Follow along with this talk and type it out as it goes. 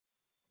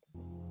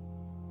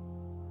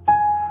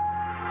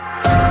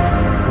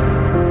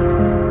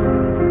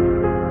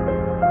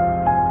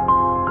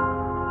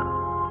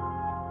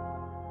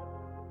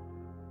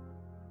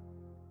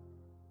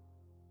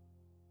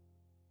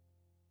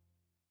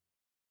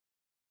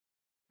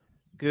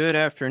Good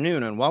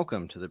afternoon and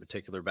welcome to the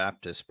Particular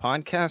Baptist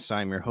Podcast.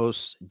 I'm your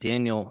host,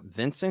 Daniel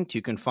Vincent.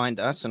 You can find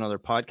us and other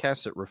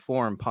podcasts at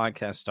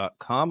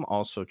reformpodcast.com.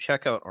 Also,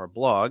 check out our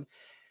blog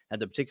at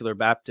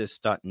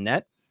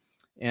theparticularbaptist.net.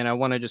 And I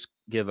want to just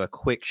give a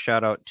quick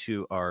shout out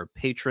to our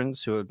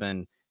patrons who have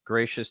been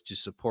gracious to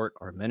support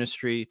our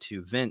ministry,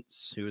 to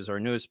Vince, who is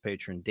our newest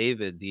patron,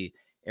 David, the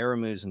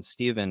Aramus, and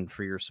Stephen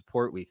for your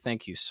support. We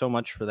thank you so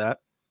much for that.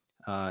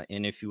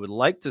 And if you would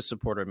like to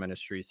support our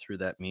ministry through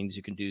that means,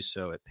 you can do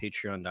so at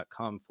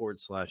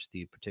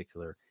patreon.com/the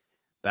particular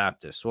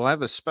Baptist. Well, I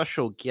have a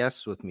special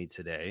guest with me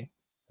today.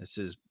 This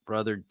is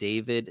Brother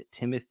David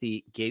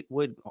Timothy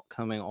Gatewood,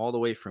 coming all the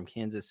way from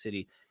Kansas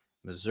City,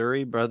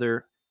 Missouri.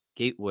 Brother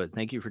Gatewood,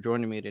 thank you for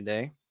joining me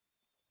today.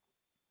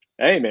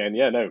 Hey, man.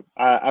 Yeah, no,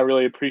 I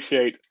really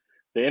appreciate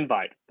the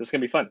invite. This is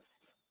going to be fun.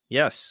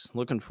 Yes,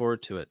 looking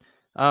forward to it.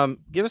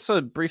 Give us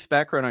a brief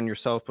background on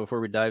yourself before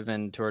we dive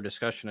into our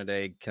discussion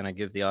today. Can I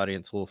give the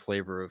audience a little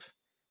flavor of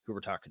who we're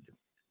talking to?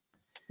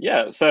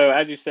 Yeah, so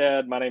as you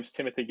said, my name's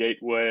Timothy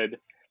Gatewood.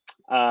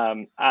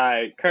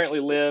 I currently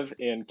live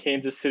in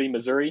Kansas City,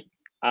 Missouri.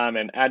 I'm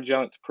an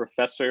adjunct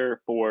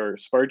professor for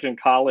Spurgeon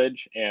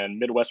College and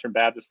Midwestern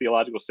Baptist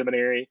Theological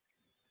Seminary.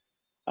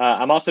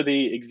 I'm also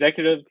the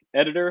executive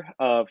editor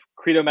of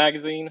Credo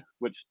magazine,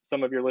 which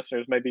some of your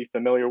listeners may be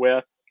familiar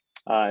with.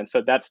 And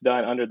so that's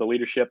done under the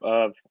leadership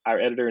of our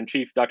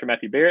editor-in-chief, Dr.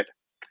 Matthew Barrett.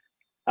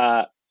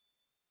 I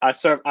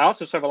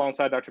also serve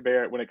alongside Dr.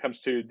 Barrett when it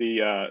comes to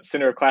the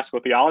Center of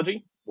Classical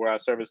Theology, where I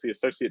serve as the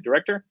associate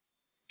director.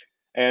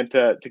 And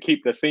to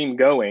keep the theme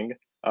going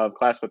of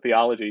classical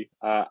theology,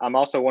 I'm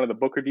also one of the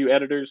book review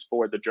editors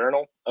for the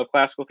Journal of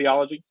Classical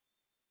Theology.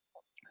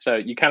 So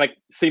you kind of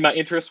see my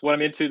interest, what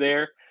I'm into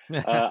there.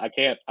 I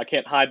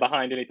can't hide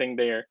behind anything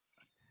there.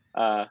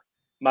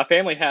 My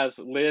family has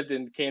lived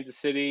in Kansas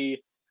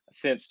City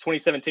since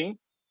 2017,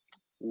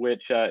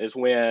 which is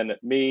when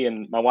me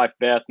and my wife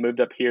Beth moved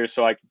up here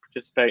so I could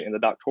participate in the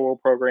doctoral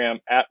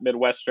program at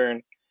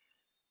Midwestern.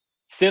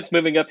 Since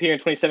moving up here in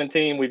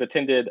 2017, we've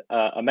attended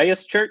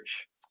Emmaus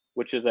Church,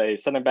 which is a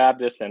Southern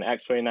Baptist and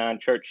Acts 29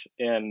 church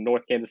in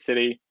North Kansas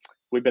City.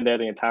 We've been there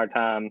the entire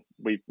time.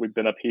 We've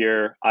been up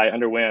here. I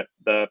underwent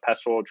the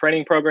pastoral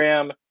training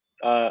program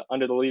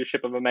under the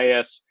leadership of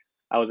Emmaus.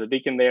 I was a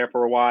deacon there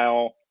for a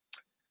while.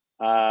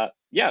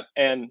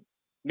 And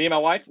me and my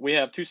wife, we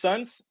have two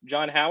sons,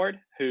 John Howard,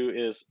 who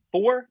is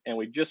 4, and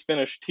we just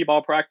finished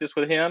T-ball practice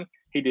with him.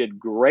 He did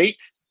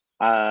great.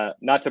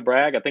 Not to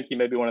brag, I think he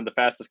may be one of the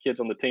fastest kids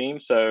on the team.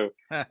 So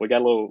we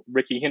got a little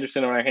Ricky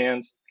Henderson on our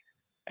hands.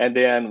 And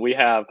then we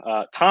have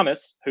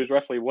Thomas, who's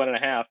roughly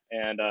 1.5,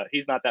 and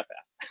he's not that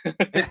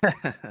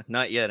fast.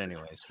 Not yet,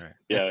 anyways. Right.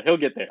 Yeah, he'll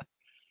get there.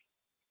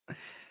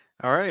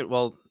 All right.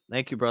 Well,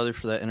 thank you, brother,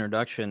 for that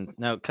introduction.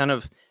 Now, kind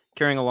of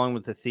carrying along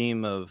with the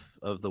theme of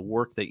the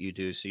work that you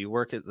do. So you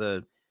work at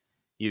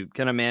you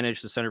kind of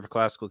manage the Center for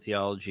Classical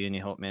Theology, and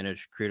you help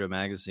manage Credo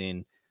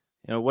magazine.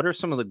 You know, what are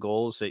some of the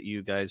goals that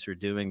you guys are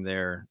doing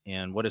there,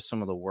 and what is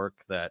some of the work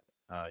that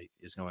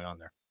is going on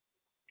there?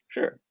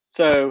 Sure.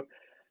 So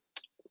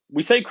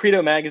we say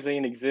Credo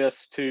magazine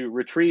exists to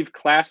retrieve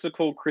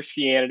classical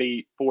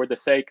Christianity for the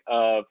sake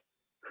of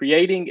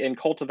creating and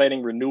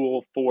cultivating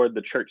renewal for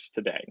the church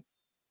today.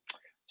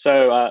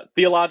 So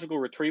theological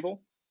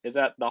retrieval is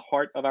at the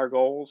heart of our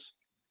goals.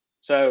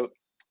 So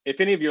if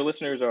any of your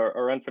listeners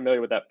are unfamiliar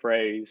with that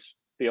phrase,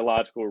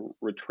 theological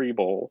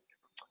retrieval,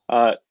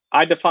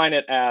 I define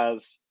it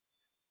as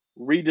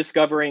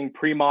rediscovering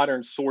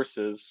pre-modern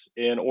sources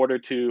in order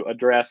to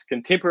address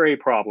contemporary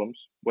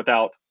problems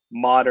without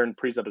modern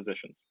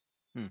presuppositions.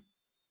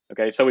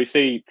 Okay, so we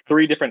see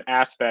 3 different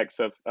aspects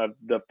of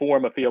the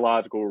form of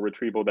theological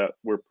retrieval that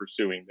we're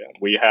pursuing then.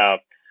 We have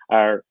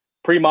our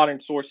pre-modern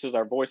sources,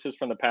 our voices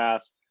from the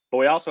past, but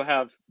we also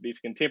have these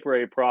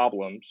contemporary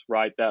problems,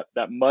 right, that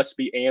must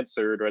be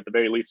answered or at the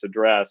very least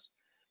addressed.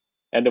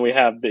 And then we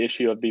have the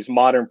issue of these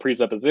modern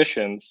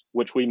presuppositions,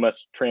 which we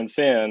must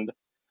transcend,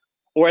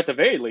 or at the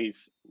very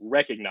least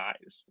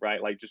recognize,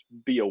 right, like just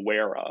be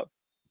aware of.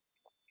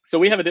 So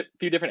we have a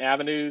few different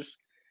avenues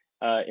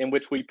in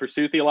which we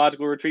pursue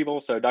theological retrieval.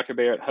 So Dr.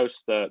 Barrett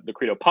hosts the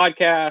Credo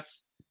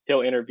podcast.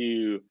 He'll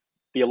interview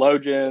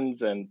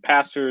theologians and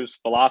pastors,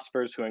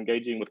 philosophers who are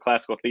engaging with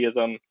classical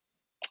theism.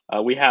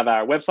 We have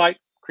our website,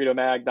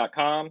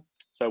 credomag.com.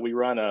 So we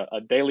run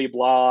a daily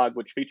blog,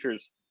 which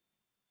features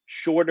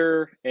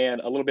shorter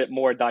and a little bit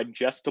more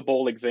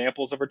digestible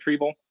examples of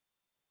retrieval.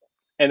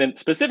 And then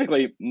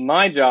specifically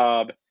my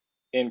job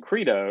in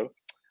Credo,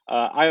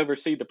 I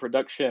oversee the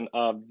production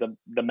of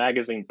the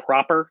magazine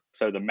proper.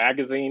 So the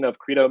magazine of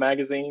Credo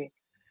magazine.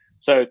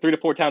 So 3 to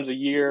 4 times a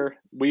year,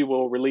 we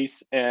will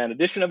release an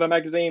edition of a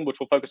magazine, which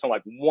will focus on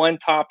like one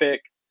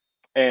topic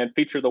and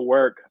feature the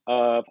work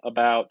of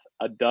about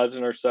a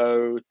dozen or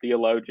so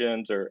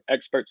theologians or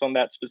experts on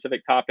that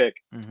specific topic.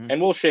 Mm-hmm.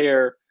 And we'll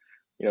share,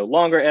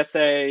 longer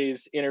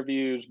essays,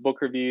 interviews,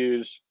 book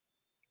reviews,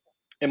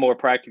 and more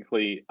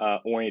practically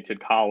oriented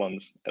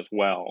columns as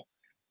well.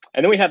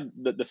 And then we have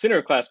the Center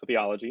of Classical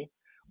Theology,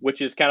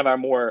 which is kind of our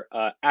more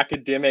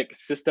academic,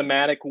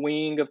 systematic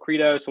wing of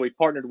Credo. So we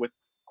partnered with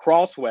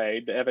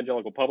Crossway, the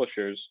evangelical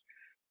publishers,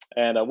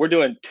 and we're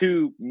doing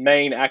two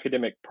main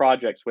academic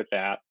projects with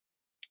that.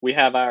 We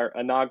have our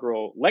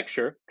inaugural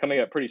lecture coming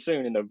up pretty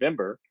soon in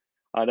November.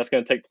 That's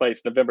going to take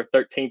place November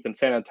 13th in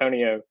San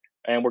Antonio.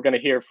 And we're going to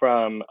hear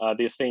from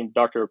the esteemed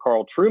Dr.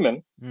 Carl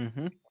Trueman.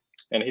 Mm-hmm.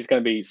 And he's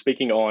going to be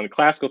speaking on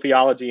classical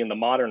theology and the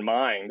modern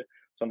mind.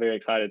 So I'm very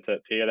excited to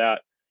hear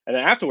that. And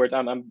then afterwards,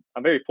 I'm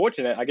very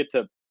fortunate. I get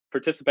to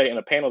participate in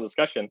a panel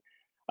discussion.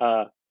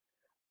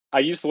 I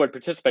use the word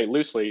participate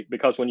loosely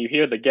because when you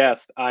hear the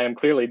guest, I am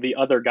clearly the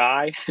other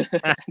guy.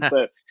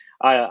 So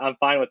I'm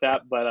fine with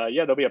that. But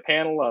yeah, there'll be a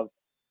panel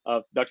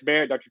of Dr.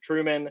 Barrett, Dr.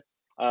 Trueman,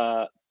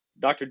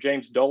 Dr.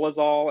 James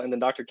Dolezal, and then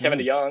Dr. Kevin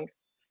DeYoung,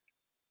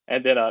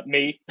 and then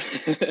me.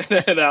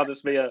 And I'll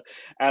just be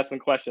asking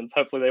questions.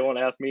 Hopefully they won't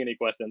ask me any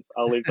questions.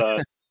 I'll leave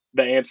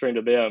the answering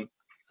to them.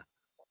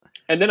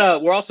 And then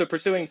we're also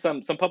pursuing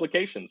some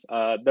publications.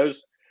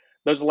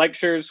 Those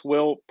lectures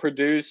will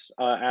produce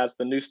as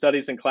the New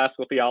Studies in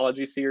Classical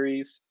Theology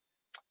series.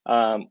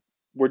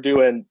 We're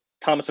doing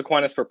Thomas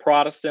Aquinas for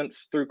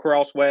Protestants through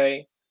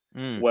Crossway,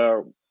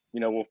 where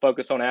we'll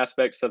focus on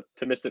aspects of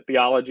Thomistic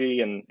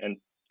theology and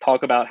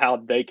talk about how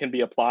they can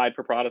be applied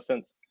for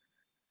Protestants.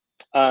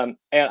 And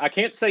I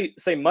can't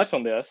say much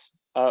on this,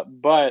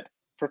 but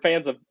for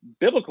fans of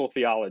biblical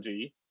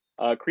theology,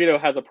 Credo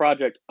has a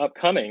project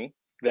upcoming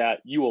that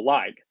you will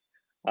like,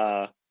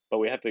 but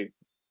we have to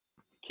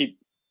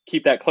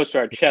keep that close to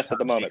our chest at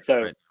the moment.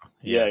 So right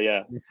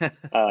yeah.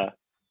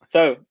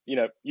 So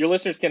your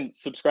listeners can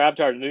subscribe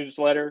to our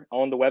newsletter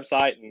on the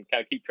website and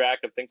kind of keep track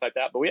of things like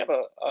that. But we have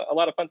a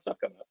lot of fun stuff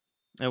coming up.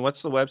 And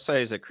what's the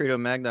website? Is it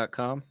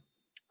credomag.com?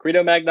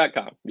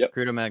 Credomag.com. Yep.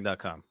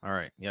 Credomag.com. All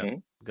right. Yep.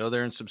 Mm-hmm. Go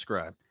there and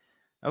subscribe.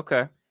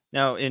 Okay.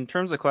 Now, in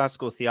terms of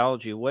classical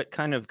theology, what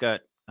kind of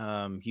got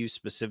you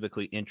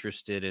specifically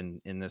interested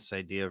in this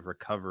idea of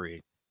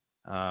recovery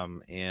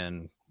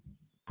and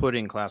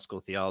putting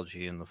classical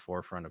theology in the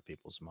forefront of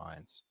people's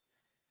minds?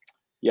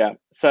 Yeah.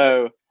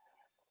 So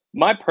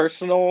my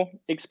personal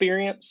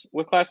experience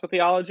with classical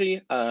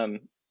theology,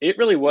 it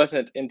really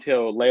wasn't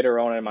until later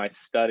on in my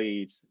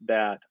studies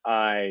that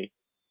I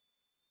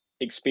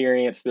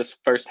experienced this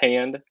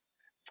firsthand.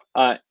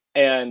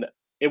 And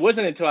it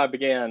wasn't until I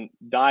began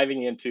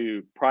diving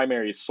into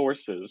primary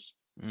sources.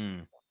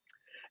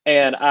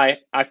 And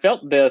I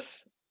felt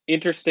this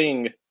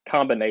interesting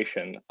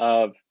combination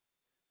of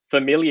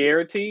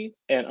familiarity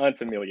and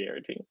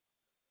unfamiliarity,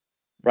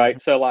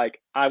 right? So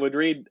like I would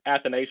read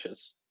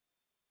Athanasius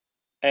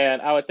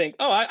and I would think,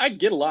 oh, I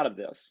get a lot of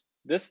this.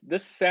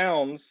 This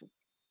sounds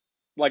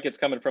like it's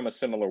coming from a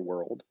similar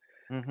world.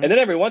 And then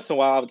every once in a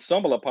while I would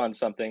stumble upon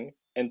something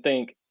and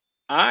think,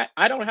 I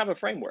don't have a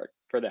framework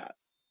for that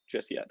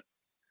just yet.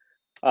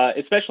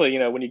 Especially,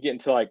 when you get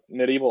into like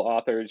medieval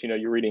authors,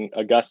 you're reading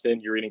Augustine,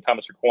 you're reading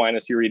Thomas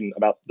Aquinas, you're reading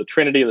about the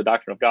Trinity, the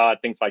doctrine of God,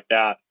 things like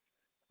that.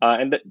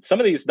 And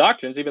some of these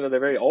doctrines, even though they're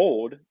very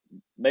old,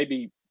 may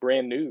be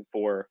brand new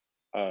for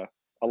a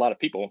lot of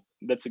people.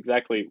 That's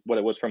exactly what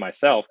it was for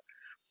myself.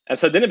 And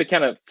so then it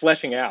became kind of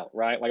fleshing out,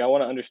 right? Like I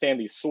want to understand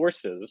these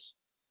sources,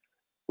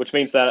 which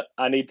means that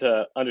I need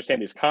to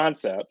understand these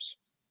concepts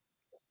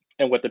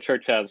and what the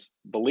church has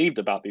believed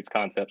about these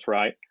concepts,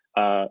 right?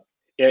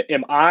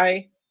 Am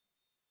I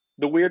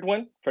the weird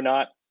one for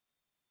not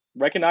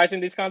recognizing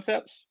these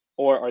concepts,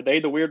 or are they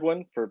the weird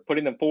one for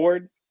putting them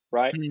forward?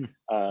 Right. Kind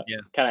of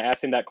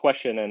asking that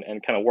question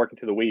and kind of working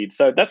through the weeds.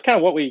 So that's kind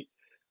of what we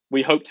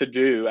hope to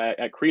do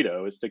at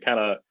Credo, is to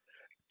kind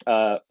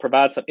of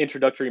provide some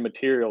introductory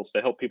materials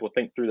to help people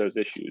think through those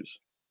issues.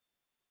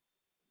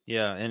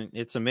 Yeah. And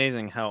it's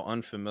amazing how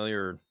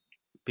unfamiliar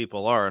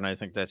people are. And I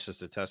think that's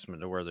just a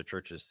testament to where the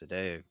church is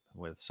today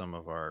with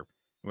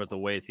with the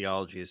way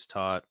theology is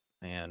taught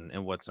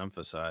and what's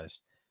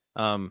emphasized.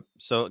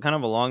 So kind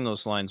of along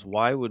those lines,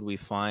 why would we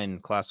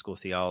find classical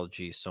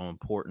theology so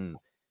important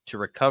to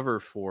recover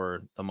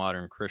for the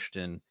modern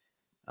Christian?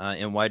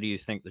 And why do you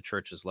think the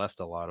church has left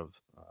a lot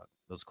of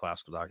those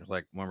classical doctrines?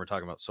 Like when we're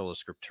talking about sola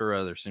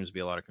scriptura, there seems to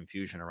be a lot of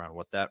confusion around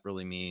what that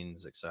really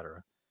means, et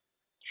cetera.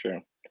 Sure.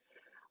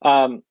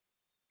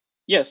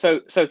 Yeah. So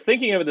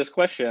thinking over this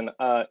question,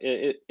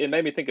 it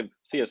made me think of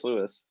C.S.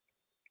 Lewis,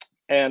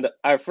 and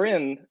our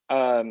friend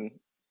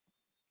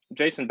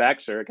Jason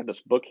Baxter got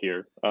this book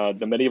here,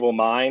 The Medieval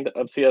Mind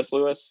of C.S.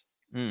 Lewis.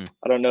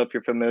 I don't know if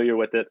you're familiar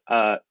with it.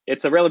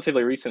 It's a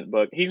relatively recent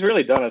book. He's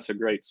really done us a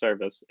great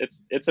service.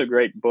 It's a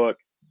great book,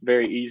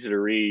 very easy to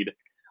read.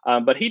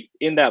 But he,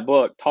 in that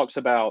book, talks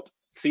about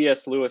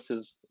C.S.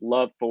 Lewis's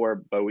love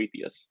for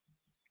Boethius,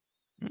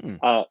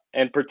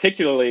 and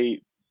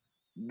particularly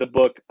the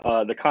book,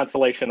 The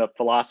Consolation of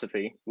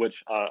Philosophy,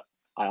 which I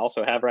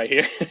also have right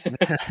here.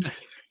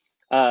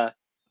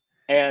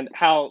 And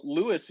how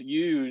Lewis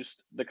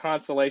used the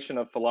Consolation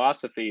of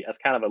Philosophy as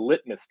kind of a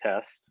litmus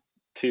test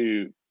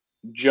to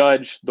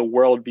judge the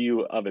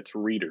worldview of its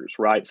readers,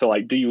 right? So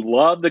like, do you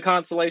love the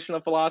Consolation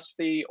of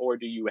Philosophy or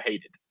do you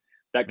hate it?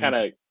 That kind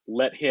of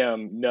let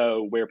him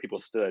know where people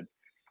stood.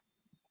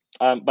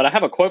 But I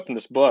have a quote from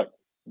this book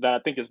that I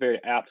think is very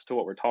apt to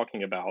what we're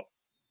talking about.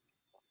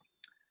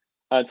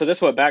 So this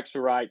is what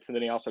Baxter writes, and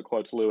then he also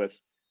quotes Lewis.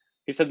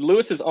 He said,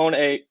 Lewis's own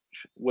age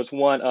was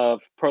one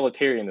of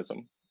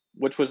proletarianism,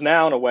 which was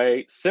now in a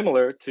way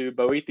similar to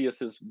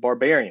Boethius's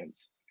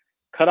barbarians,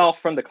 cut off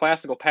from the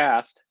classical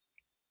past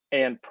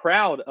and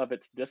proud of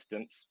its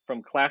distance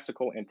from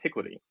classical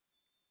antiquity.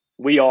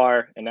 We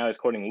are, and now he's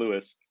quoting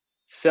Lewis,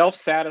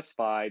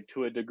 self-satisfied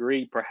to a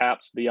degree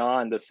perhaps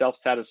beyond the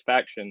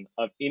self-satisfaction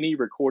of any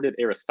recorded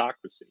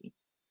aristocracy.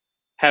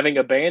 Having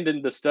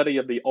abandoned the study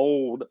of the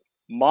old,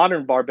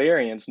 modern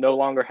barbarians no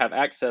longer have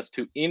access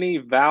to any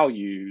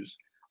values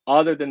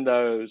other than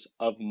those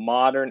of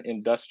modern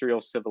industrial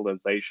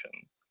civilization.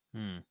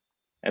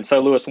 And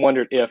so Lewis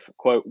wondered if,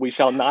 quote, we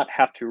shall not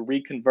have to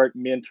reconvert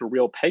men to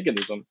real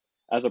paganism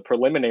as a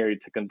preliminary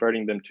to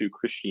converting them to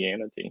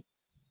Christianity.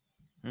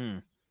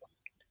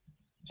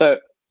 So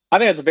I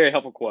think that's a very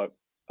helpful quote,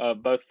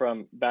 both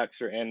from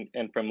Baxter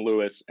and from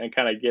Lewis, and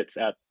kind of gets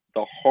at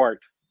the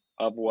heart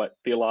of what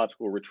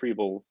theological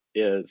retrieval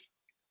is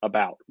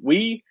about.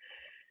 We,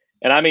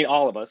 and I mean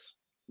all of us,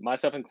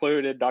 myself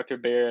included, Dr.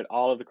 Barrett,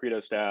 all of the Credo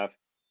staff,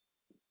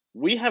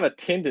 we have a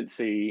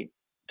tendency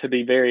to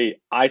be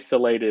very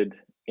isolated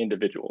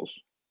individuals,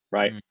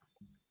 right?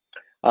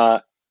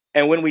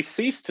 And when we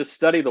cease to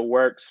study the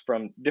works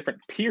from different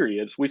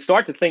periods, we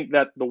start to think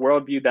that the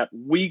worldview that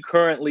we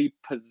currently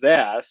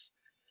possess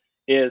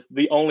is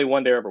the only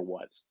one there ever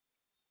was.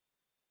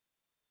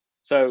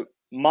 So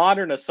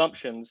modern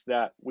assumptions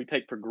that we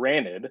take for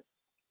granted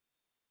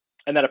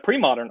and that a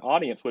pre-modern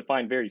audience would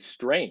find very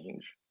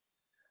strange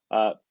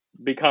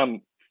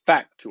become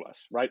fact to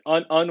us, right?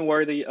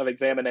 Unworthy of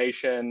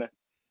examination.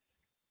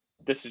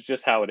 This is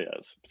just how it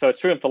is. So it's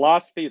true in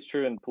philosophy, it's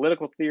true in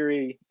political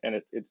theory, and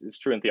it's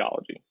true in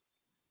theology.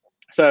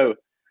 So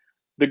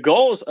the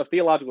goals of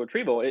theological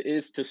retrieval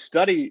is to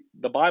study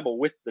the Bible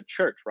with the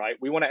church, right?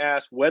 We want to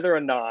ask whether or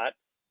not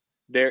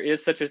there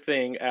is such a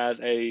thing as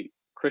a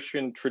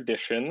Christian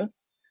tradition,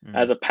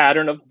 as a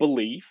pattern of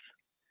belief.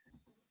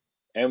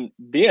 And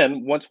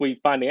then once we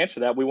find the answer to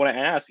that, we want to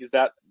ask, is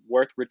that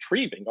worth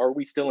retrieving? Are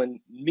we still in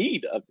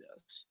need of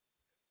this?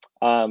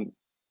 And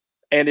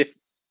if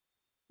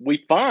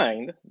we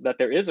find that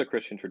there is a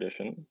Christian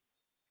tradition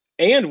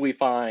and we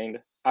find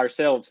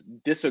ourselves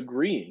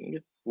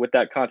disagreeing with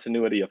that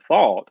continuity of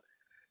thought,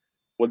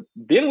 well,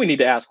 then we need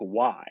to ask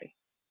why,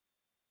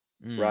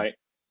 right?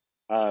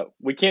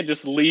 We can't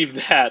just leave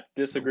that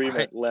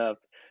disagreement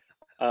left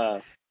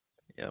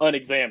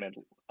unexamined.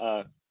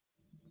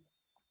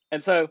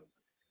 And so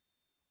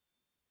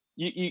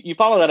you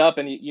follow that up,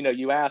 and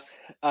you ask,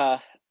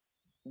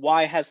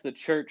 why has the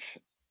church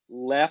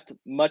left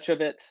much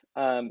of it?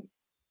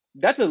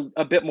 That's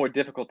a bit more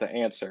difficult to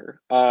answer.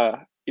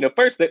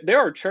 First, there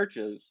are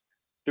churches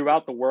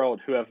throughout the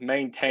world who have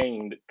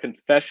maintained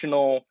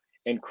confessional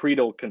and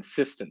creedal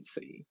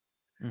consistency.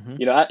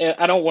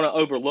 I don't want to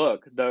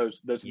overlook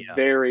those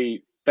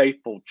very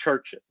faithful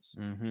churches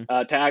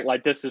to act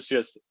like this is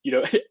just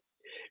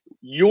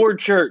your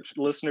church,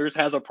 listeners,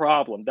 has a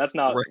problem. That's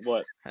not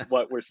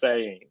what we're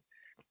saying.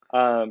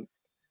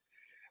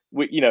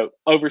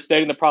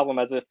 Overstating the problem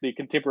as if the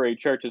contemporary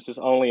church is just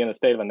only in a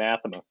state of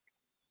anathema.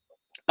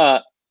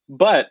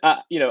 But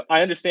I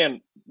understand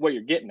what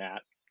you're getting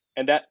at,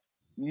 and that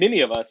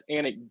many of us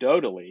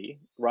anecdotally,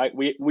 right,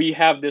 we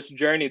have this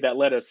journey that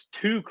led us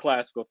to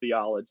classical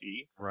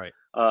theology, right,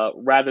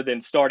 rather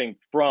than starting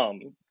from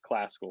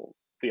classical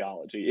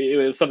theology. It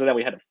was something that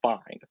we had to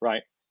find,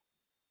 right?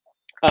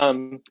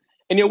 And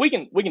we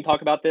can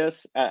talk about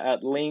this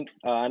at length.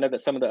 I know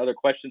that some of the other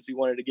questions you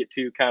wanted to get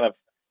to kind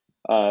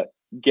of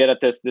get at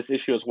this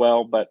issue as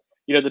well, but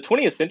the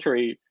 20th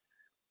century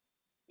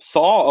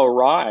saw a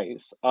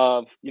rise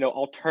of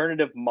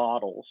alternative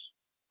models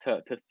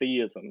to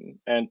theism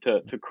and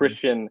to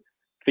Christian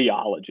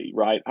theology,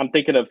 right? I'm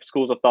thinking of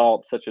schools of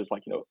thought such as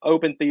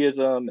open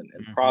theism and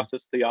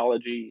process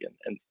theology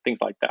and things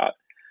like that.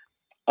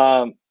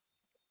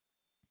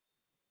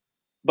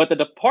 But the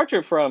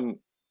departure from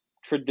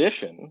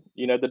tradition,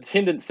 the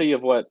tendency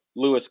of what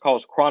Lewis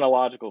calls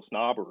chronological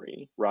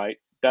snobbery, right?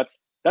 That's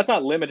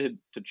not limited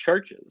to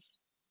churches.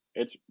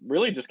 It's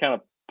really just kind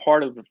of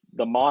part of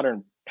the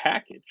modern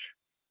package.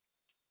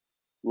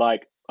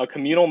 Like a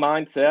communal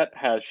mindset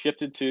has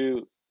shifted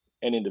to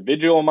an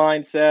individual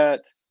mindset.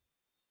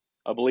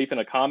 A belief in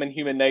a common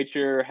human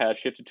nature has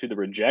shifted to the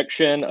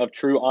rejection of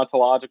true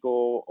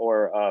ontological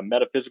or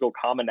metaphysical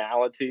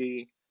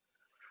commonality.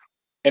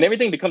 And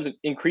everything becomes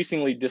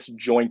increasingly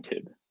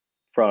disjointed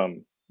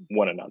from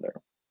one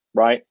another,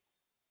 right?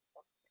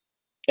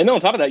 And then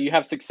on top of that, you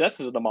have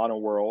successes of the modern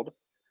world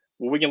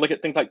where we can look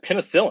at things like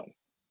penicillin,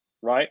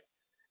 right?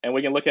 And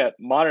we can look at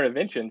modern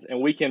inventions and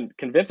we can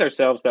convince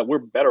ourselves that we're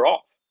better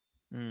off,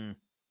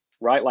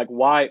 right? Like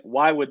why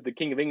would the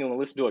King of England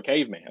listen to a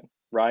caveman,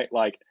 right?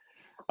 Like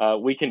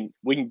we can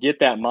get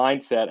that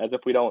mindset as if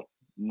we don't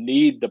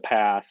need the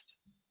past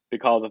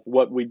because of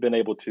what we've been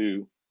able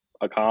to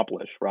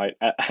accomplish, right?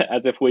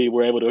 As if we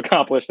were able to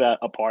accomplish that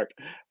apart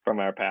from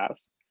our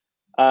past.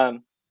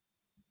 And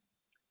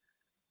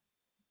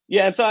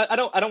so I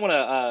don't want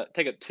to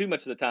take up too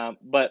much of the time,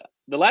 but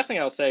the last thing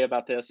I'll say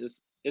about this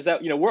is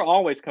that we're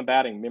always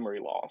combating memory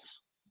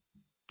loss.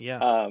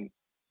 Yeah.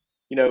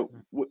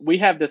 We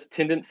have this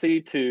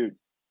tendency to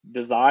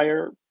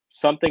desire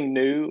something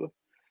new,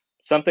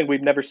 something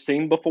we've never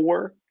seen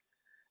before,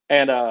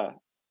 and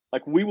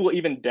like we will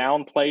even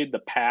downplay the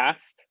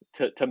past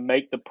to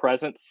make the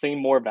present seem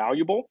more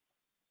valuable,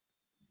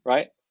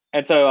 right?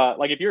 And so,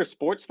 like if you're a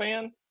sports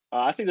fan,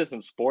 I see this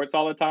in sports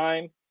all the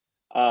time,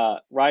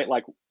 right?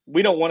 Like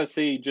we don't want to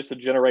see just a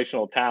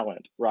generational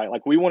talent, right?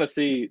 Like we want to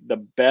see the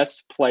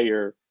best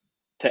player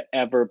to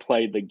ever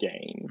play the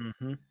game.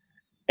 Mm-hmm.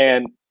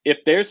 And if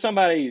there's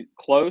somebody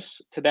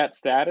close to that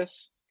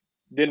status,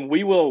 then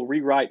we will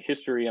rewrite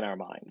history in our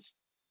minds.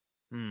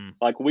 Mm.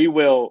 Like we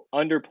will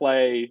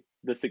underplay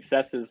the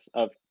successes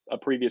of a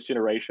previous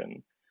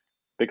generation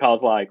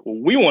because, like, well,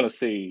 we want to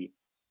see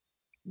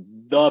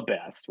the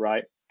best,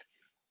 right?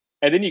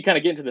 And then you kind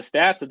of get into the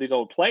stats of these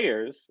old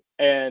players,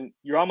 and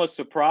you're almost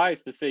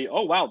surprised to see,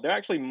 oh wow, they're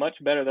actually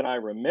much better than I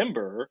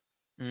remember.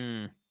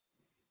 Mm.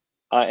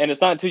 And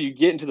it's not until you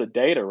get into the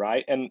data,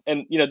 right? And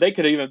they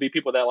could even be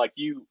people that like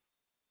you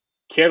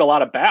cared a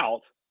lot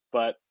about,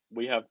 but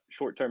we have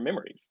short-term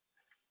memories.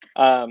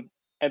 And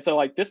so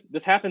like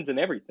this happens in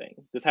everything.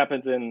 This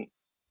happens in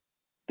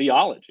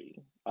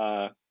theology.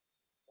 And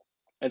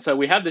so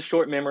we have this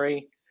short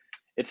memory.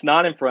 It's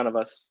not in front of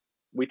us.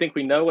 We think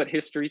we know what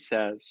history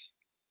says.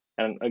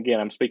 And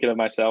again, I'm speaking of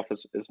myself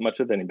as much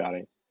as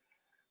anybody.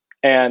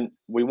 And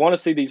we want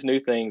to see these new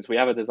things. We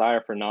have a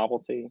desire for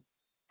novelty,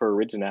 for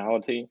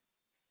originality.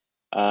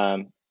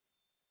 And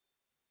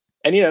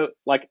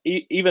like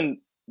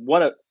even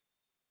what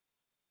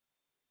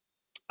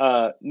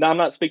now I'm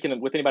not speaking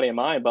with anybody in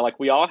mind, but like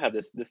we all have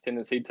this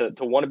tendency to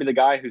want to be the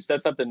guy who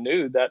says something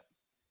new that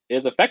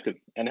is effective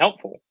and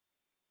helpful.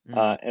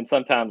 And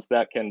sometimes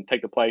that can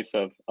take the place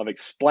of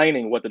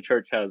explaining what the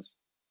church has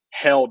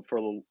held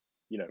for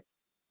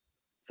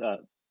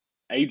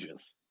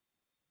ages.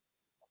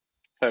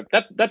 So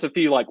that's a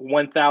few like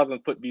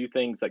 1,000-foot view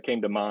things that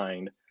came to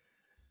mind.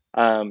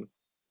 But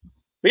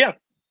yeah,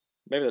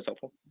 maybe that's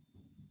helpful.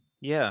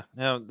 Yeah,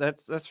 no,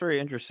 that's very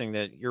interesting.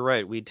 That you're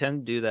right. We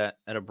tend to do that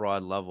at a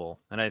broad level,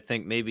 and I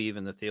think maybe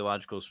even the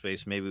theological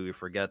space, maybe we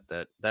forget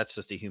that that's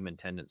just a human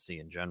tendency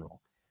in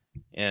general.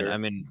 And Sure. I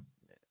mean,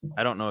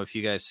 I don't know if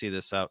you guys see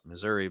this out in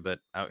Missouri, but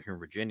out here in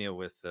Virginia,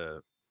 with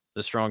the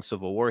strong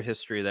Civil War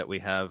history that we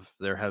have,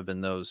 there have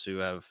been those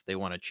who they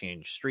want to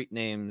change street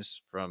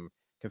names from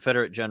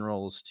Confederate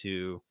generals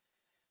to,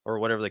 or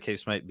whatever the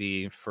case might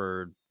be,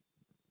 for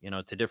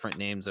to different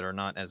names that are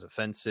not as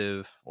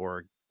offensive,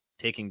 or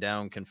taking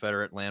down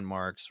Confederate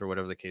landmarks or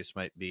whatever the case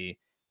might be,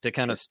 to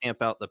kind of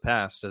stamp out the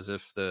past as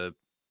if the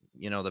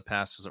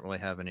past doesn't really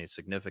have any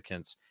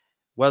significance.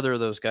 Whether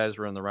those guys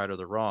were in the right or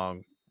the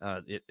wrong,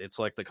 it's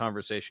like the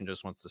conversation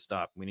just wants to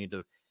stop. We need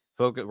to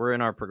focus. We're in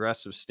our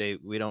progressive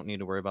state. We don't need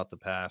to worry about the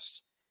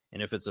past.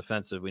 And if it's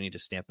offensive, we need to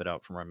stamp it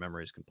out from our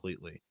memories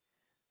completely.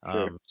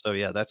 Sure. So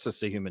yeah, that's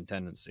just a human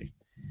tendency.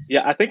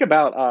 Yeah, I think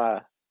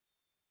about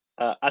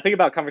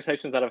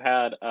conversations that I've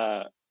had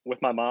with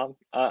my mom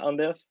on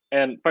this.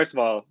 And first of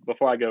all,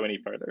 before I go any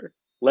further,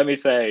 let me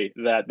say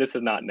that this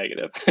is not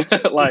negative.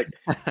 Like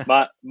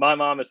my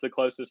mom is the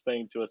closest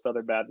thing to a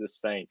Southern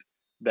Baptist saint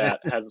that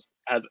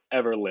has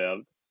ever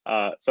lived.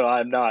 So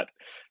I'm not.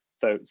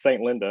 So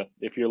Saint Linda,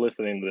 if you're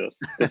listening to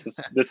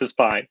this is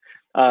fine.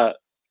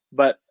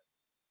 But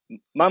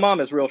my mom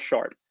is real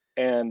sharp,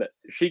 and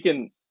she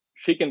can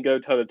go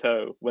toe to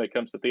toe when it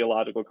comes to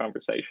theological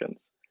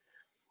conversations.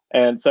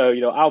 And so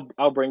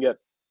I'll bring up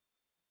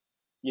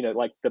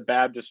like the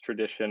Baptist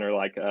tradition, or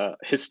like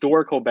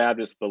historical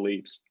Baptist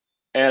beliefs.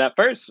 And at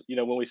first,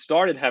 when we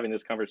started having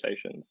this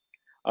conversation,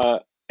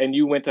 and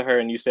you went to her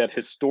and you said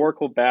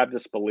historical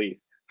Baptist belief,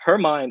 her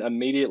mind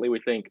immediately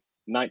would think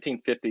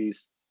 1950s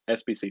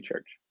SBC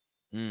church.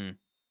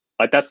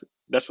 Like that's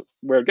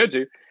where it goes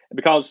to,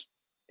 because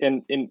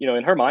in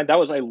her mind that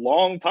was a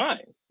long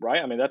time,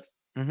 right? I mean that's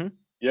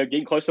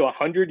getting close to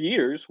 100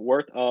 years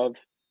worth of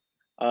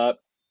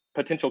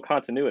potential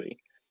continuity.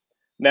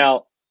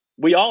 Now,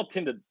 we all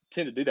tend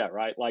to do that,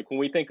 right? Like when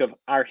we think of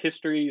our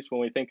histories,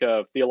 when we think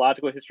of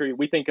theological history,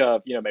 we think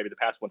of maybe the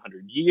past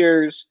 100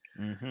 years.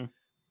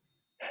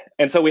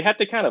 And so we have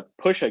to kind of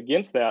push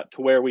against that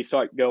to where we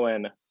start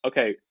going,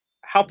 okay,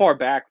 how far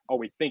back are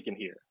we thinking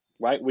here,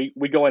 right?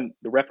 We go in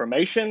the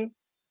Reformation,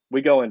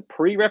 we go in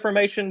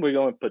pre-Reformation, we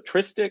go in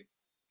patristic.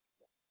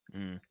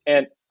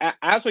 And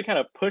as we kind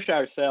of push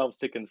ourselves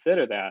to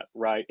consider that,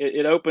 right,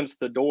 it opens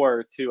the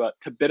door to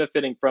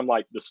benefiting from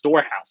like the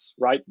storehouse,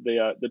 right,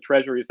 the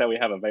treasuries that we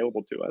have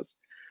available to us.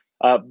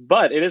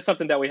 But it is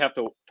something that we have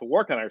to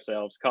work on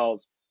ourselves,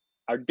 because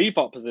our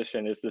default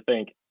position is to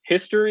think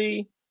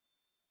history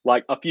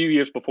like a few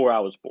years before I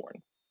was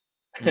born,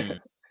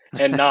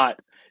 and not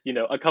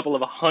a couple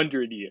of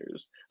 100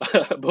 years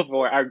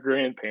before our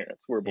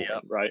grandparents were born,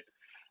 right?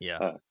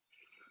 Yeah.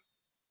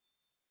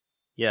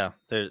 Yeah.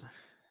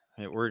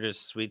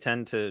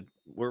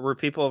 We're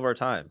people of our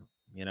time,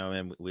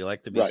 and we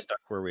like to be stuck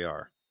where we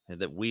are, and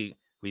that we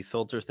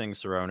filter things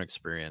through our own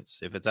experience.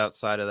 If it's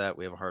outside of that,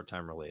 we have a hard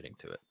time relating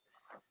to it.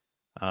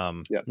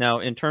 Now,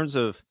 in terms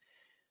of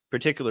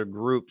particular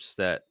groups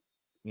that,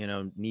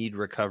 need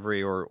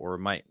recovery or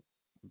might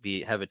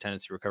have a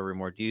tendency to recovery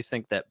more, do you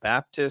think that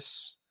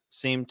Baptists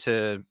seem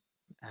to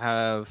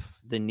have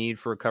the need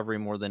for recovery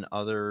more than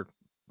other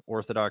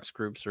Orthodox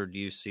groups, or do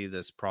you see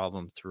this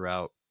problem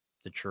throughout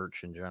the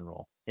church in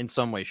general in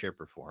some way,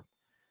 shape, or form?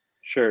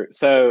 Sure.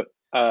 So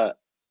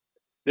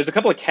there's a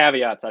couple of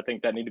caveats I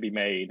think that need to be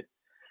made.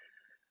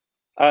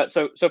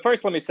 So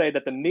first, let me say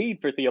that the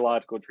need for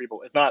theological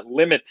retrieval is not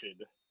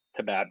limited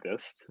to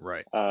Baptist,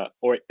 right?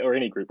 Or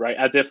any group, right?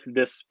 As if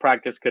this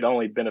practice could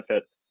only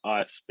benefit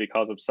us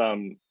because of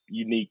some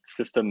unique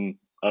system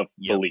of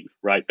belief,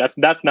 right? That's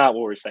not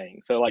what we're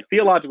saying. So, like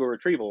theological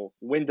retrieval,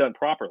 when done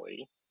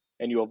properly,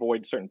 and you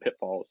avoid certain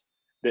pitfalls,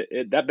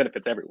 that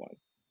benefits everyone.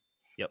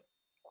 Yep.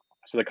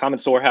 So the common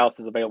storehouse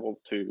is available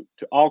to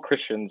all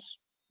Christians,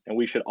 and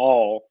we should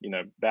all,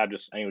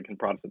 Baptists, Anglican,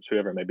 Protestants,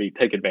 whoever it may be,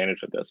 take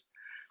advantage of this.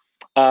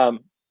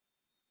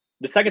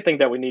 The second thing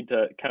that we need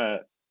to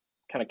kind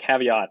of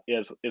caveat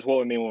is what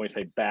we mean when we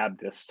say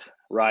Baptist,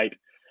 right?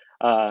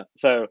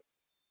 So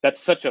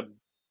that's such a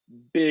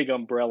big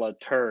umbrella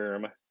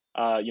term.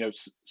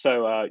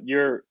 So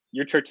your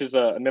church is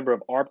a member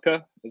of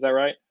ARBCA, is that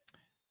right?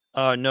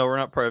 No, we're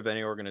not part of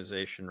any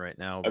organization right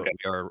now, but okay.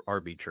 We are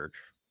RB Church.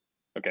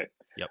 Okay.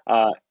 Yep.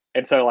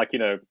 And so,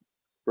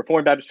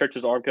 Reformed Baptist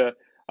churches, ARBCA,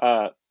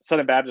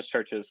 Southern Baptist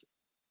churches,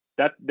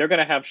 they're going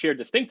to have shared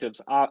distinctives,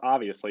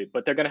 obviously,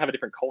 but they're going to have a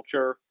different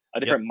culture, a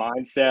different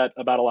mindset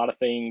about a lot of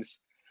things.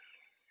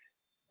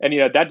 And,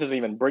 that doesn't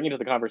even bring into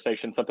the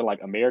conversation something like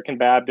American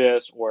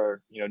Baptist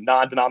or,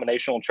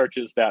 non-denominational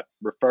churches that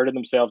refer to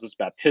themselves as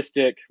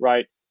Baptistic,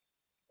 right?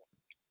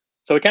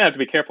 So we kind of have to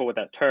be careful with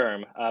that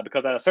term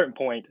because at a certain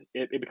point,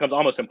 it becomes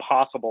almost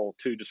impossible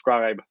to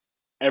describe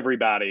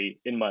everybody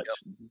in much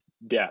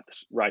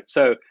depth, right?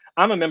 So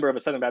I'm a member of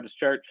a Southern Baptist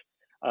church.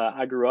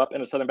 I grew up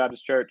in a Southern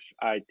Baptist church.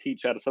 I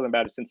teach at a Southern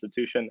Baptist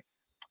institution.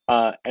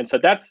 And so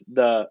that's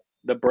the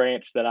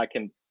branch that I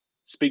can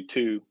speak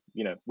to,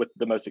 with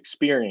the most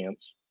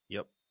experience.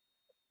 Yep.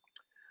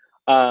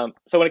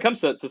 So when it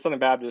comes to Southern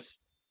Baptists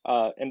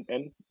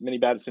and many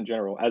Baptists in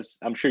general, as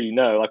I'm sure you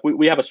know,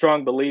 we have a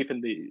strong belief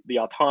in the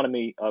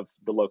autonomy of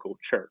the local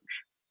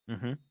church.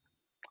 Mm-hmm.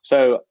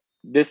 So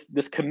this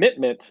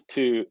commitment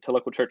to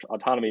local church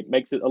autonomy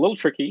makes it a little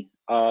tricky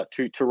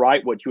to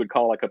write what you would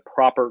call like a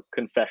proper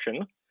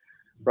confession,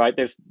 right?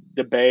 There's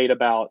debate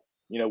about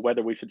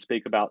whether we should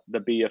speak about the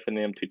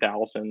BF&M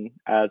 2000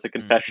 as a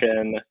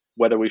confession,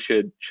 whether we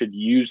should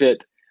use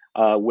it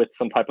with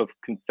some type of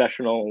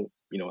confessional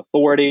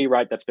authority,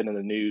 right? That's been in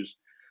the news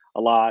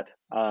a lot,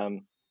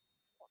 and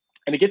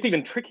it gets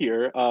even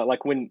trickier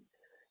like when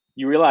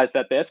you realize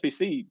that the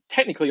SBC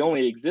technically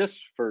only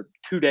exists for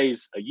 2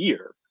 days a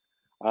year.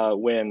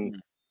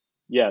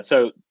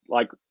 So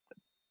like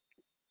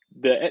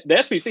the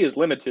SBC is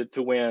limited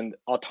to when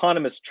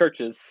autonomous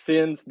churches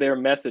sends their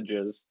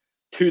messages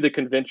to the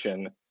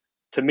convention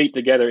to meet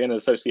together in an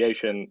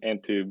association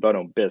and to vote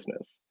on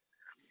business,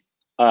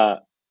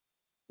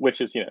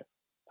 which is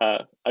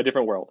a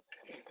different world.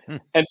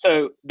 And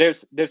so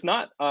there's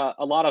not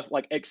a lot of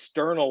like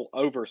external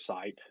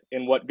oversight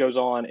in what goes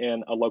on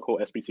in a local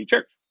SBC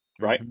church,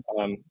 right?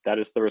 That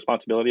is the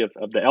responsibility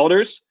of the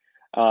elders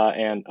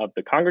and of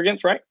the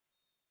congregants, right?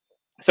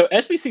 So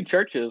SBC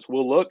churches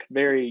will look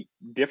very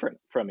different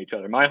from each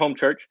other. My home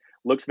church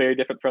looks very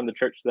different from the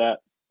church that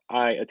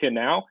I attend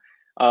now.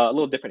 A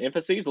little different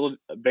emphases,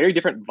 a very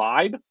different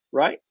vibe,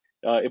 right?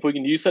 If we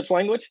can use such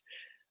language.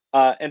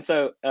 And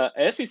so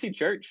SBC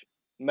church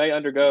may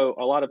undergo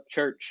a lot of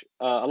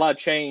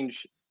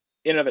change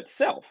in and of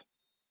itself.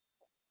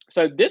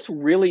 So this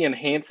really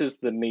enhances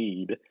the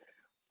need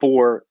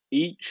for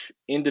each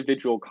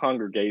individual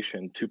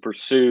congregation to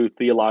pursue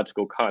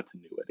theological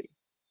continuity,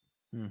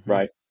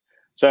 right?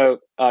 So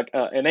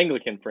an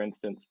Anglican, for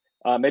instance,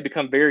 may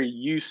become very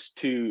used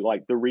to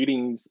like the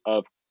readings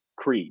of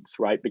creeds,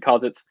 right?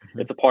 Because it's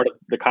a part of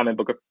the common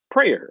book of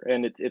prayer,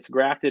 and it's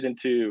grafted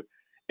into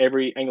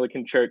every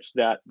Anglican church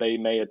that they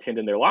may attend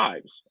in their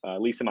lives,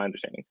 at least in my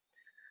understanding.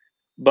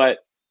 But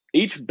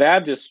each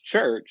Baptist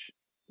church,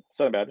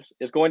 Southern Baptist,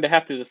 is going to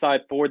have to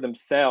decide for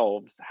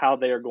themselves how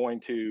they are going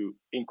to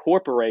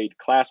incorporate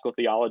classical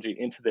theology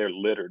into their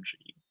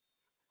liturgy,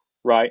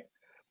 right?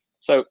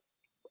 So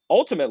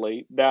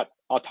ultimately, that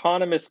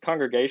autonomous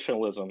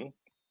congregationalism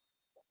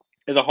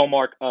is a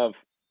hallmark of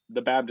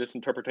the Baptist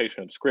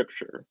interpretation of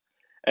Scripture,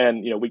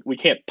 and we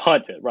can't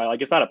punt it, right?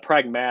 Like it's not a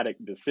pragmatic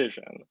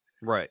decision,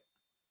 right?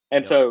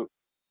 And so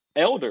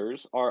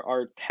elders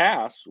are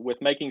tasked with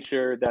making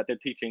sure that their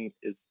teaching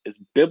is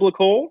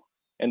biblical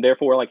and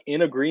therefore like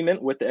in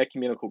agreement with the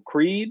ecumenical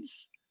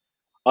creeds.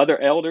 Other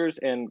elders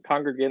and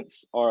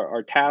congregants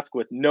are tasked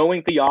with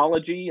knowing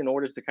theology in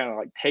order to kind of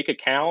like take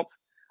account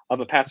of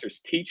a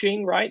pastor's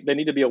teaching, right? They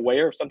need to be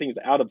aware if something is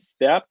out of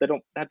step. They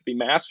don't have to be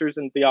masters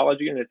in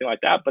theology or anything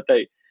like that, but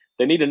they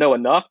need to know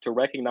enough to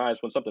recognize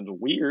when something's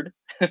weird.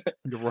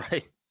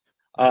 Right.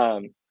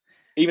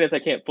 Even if they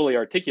can't fully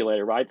articulate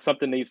it, right?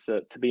 Something needs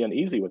to be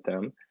uneasy with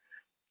them.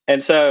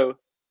 And so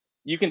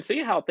you can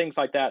see how things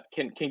like that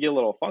can get a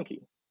little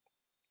funky.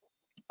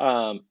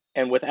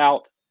 And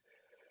without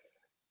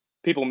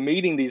people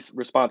meeting these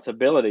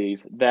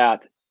responsibilities,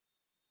 that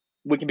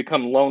we can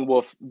become lone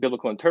wolf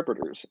biblical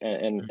interpreters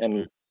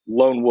and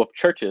lone wolf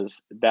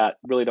churches that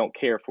really don't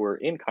care for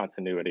in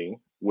continuity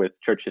with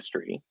church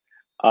history.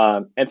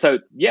 And so,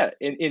 yeah,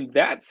 in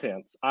that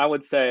sense, I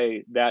would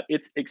say that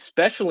it's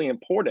especially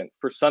important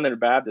for Southern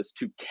Baptists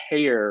to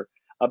care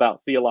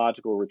about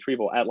theological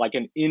retrieval at like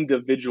an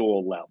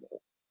individual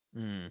level,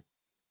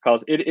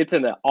 because it's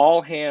in an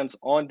all hands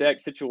on deck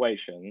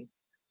situation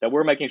that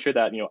we're making sure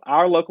that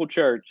our local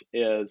church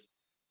is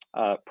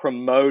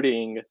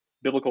promoting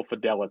biblical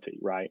fidelity,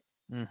 right?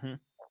 Mm-hmm.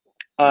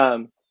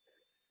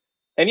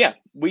 And yeah,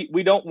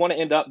 we don't want to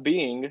end up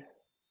being,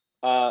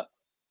 at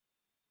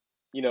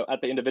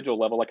the individual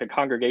level, like a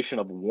congregation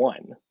of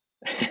one,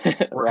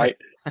 right?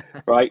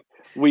 Right.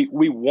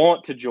 We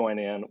want to join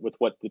in with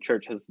what the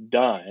church has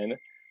done,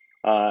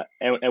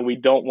 and we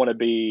don't want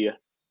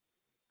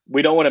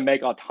to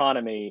make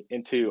autonomy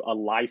into a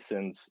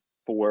license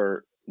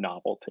for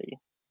novelty.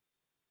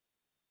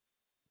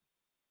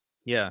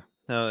 Yeah,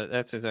 no,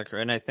 that's exactly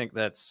right. And I think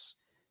that's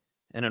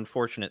an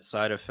unfortunate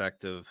side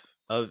effect of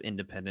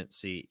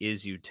independency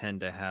is you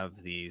tend to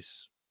have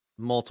these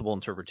multiple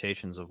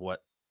interpretations of what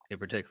a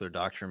particular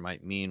doctrine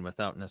might mean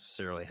without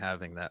necessarily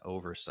having that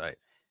oversight.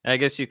 And I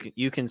guess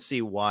you can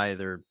see why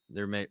there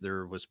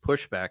was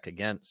pushback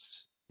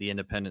against the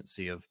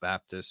independency of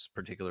Baptists,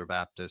 particular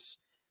Baptists,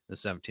 in the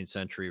 17th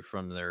century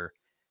from their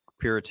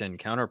Puritan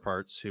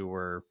counterparts who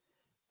were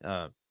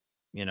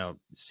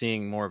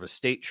seeing more of a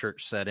state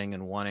church setting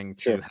and wanting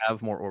to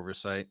have more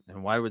oversight.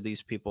 And why would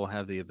these people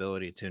have the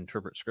ability to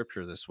interpret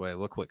scripture this way?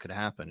 Look what could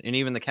happen. And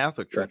even the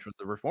Catholic Church with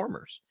the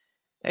reformers.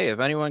 Hey, if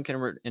anyone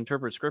can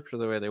interpret scripture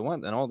the way they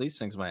want, then all these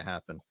things might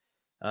happen.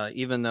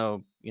 Even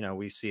though,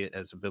 we see it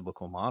as a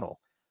biblical model.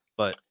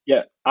 But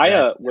yeah,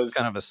 it's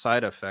kind of a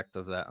side effect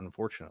of that,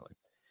 unfortunately.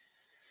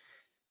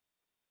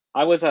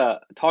 I was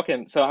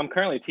talking, so I'm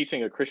currently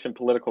teaching a Christian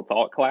political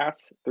thought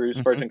class through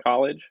Spurgeon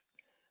College.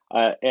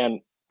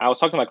 And I was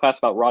talking to my class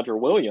about Roger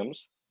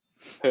Williams,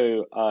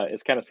 who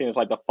is kind of seen as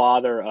like the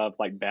father of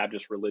like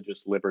Baptist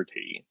religious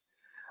liberty.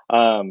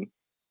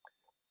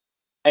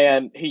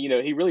 And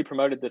he really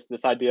promoted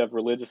this idea of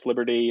religious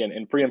liberty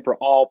and freedom for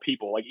all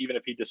people, like even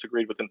if he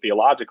disagreed with them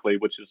theologically,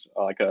 which is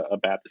like a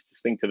Baptist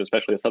distinctive,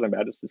 especially a Southern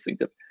Baptist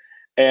distinctive.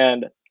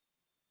 And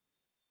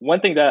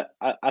one thing that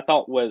I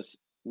thought was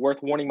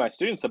worth warning my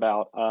students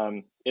about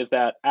is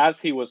that as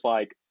he was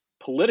like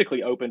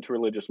politically open to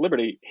religious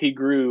liberty, he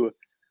grew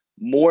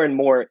more and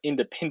more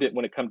independent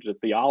when it comes to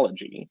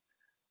theology,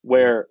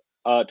 where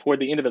toward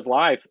the end of his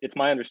life, it's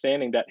my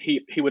understanding that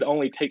he would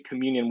only take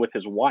communion with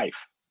his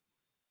wife.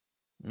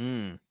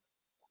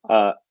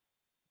 Well,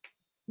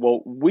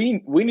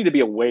 we need to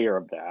be aware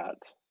of that,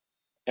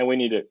 and we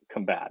need to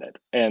combat it.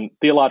 And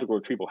theological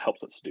retrieval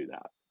helps us do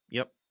that.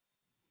 Yep.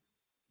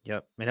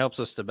 It helps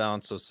us to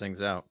balance those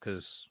things out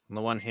because on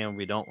the one hand,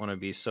 we don't want to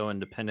be so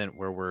independent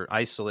where we're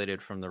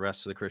isolated from the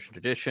rest of the Christian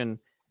tradition,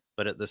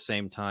 but at the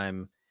same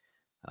time,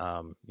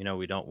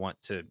 we don't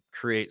want to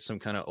create some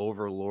kind of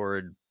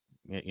overlord.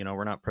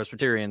 We're not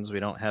Presbyterians.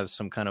 We don't have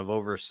some kind of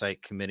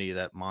oversight committee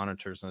that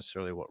monitors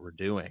necessarily what we're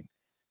doing.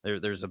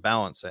 There's a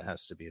balance that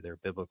has to be there,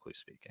 biblically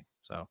speaking.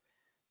 So,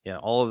 yeah,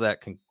 all of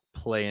that can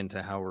play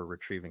into how we're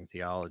retrieving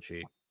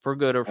theology for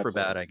good or for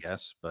bad, I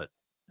guess, but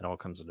it all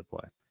comes into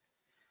play.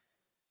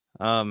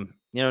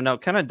 Now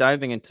kind of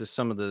diving into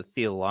some of the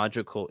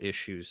theological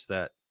issues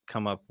that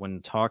come up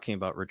when talking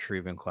about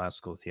retrieving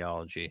classical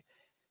theology.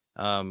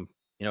 In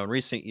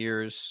recent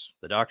years,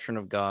 the doctrine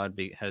of God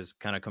has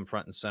kind of come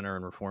front and center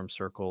in Reformed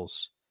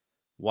circles.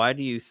 Why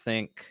do you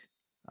think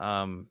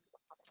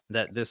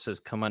that this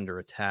has come under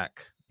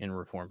attack in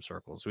Reformed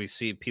circles? We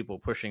see people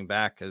pushing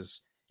back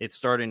as it's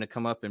starting to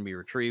come up and be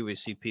retrieved. We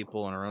see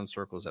people in our own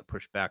circles that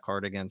push back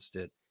hard against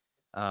it.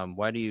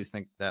 Why do you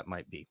think that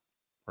might be,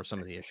 or some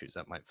of the issues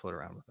that might float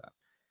around with that?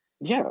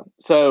 Yeah.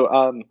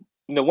 So,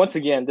 once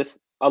again, this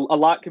a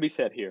lot could be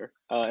said here,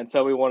 and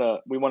so we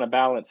want to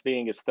balance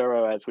being as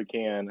thorough as we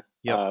can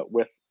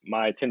with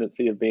my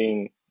tendency of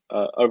being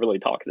overly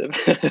talkative.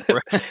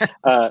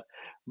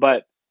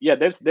 But yeah,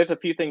 there's a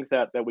few things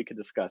that we could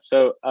discuss.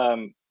 So,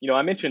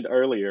 I mentioned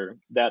earlier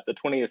that the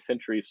 20th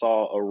century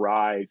saw a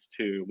rise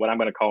to what I'm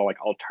going to call like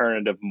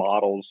alternative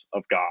models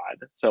of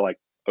God. So like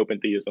open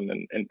theism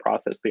and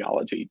process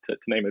theology, to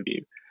name a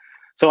few.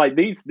 So like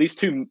these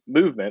two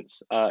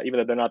movements, even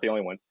though they're not the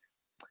only ones,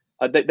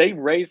 they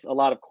raise a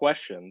lot of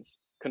questions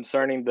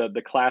concerning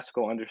the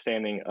classical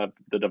understanding of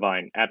the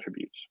divine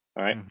attributes.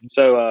 All right.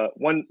 So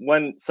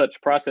one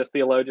such process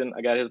theologian,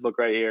 I got his book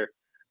right here,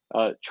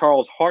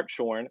 Charles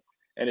Hartshorne.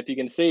 And if you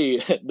can see,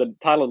 the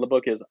title of the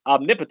book is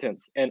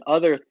Omnipotence and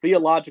Other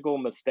Theological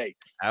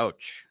Mistakes.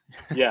 Ouch.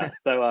 Yeah.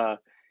 So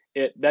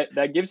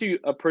that gives you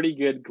a pretty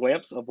good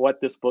glimpse of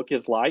what this book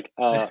is like.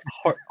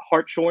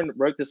 Hartshorne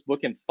wrote this book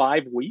in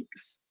 5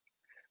 weeks,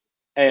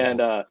 and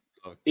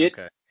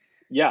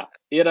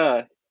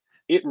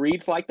it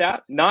reads like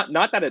that.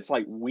 Not that it's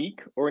like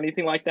weak or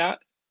anything like that,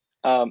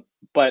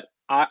 But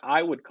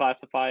I would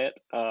classify it,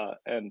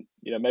 and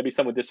maybe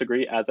some would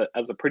disagree, as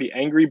a pretty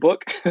angry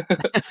book.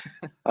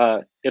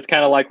 It's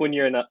kind of like when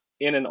you're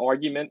in an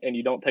argument and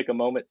you don't take a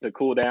moment to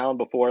cool down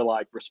before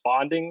like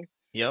responding.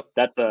 Yep.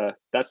 That's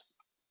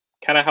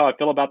kind of how I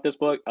feel about this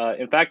book.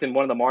 In fact, in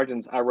one of the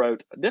margins, I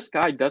wrote, "This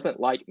guy doesn't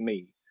like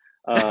me,"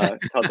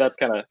 because that's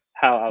kind of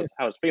how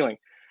I was feeling.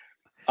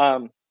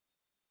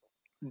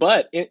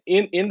 But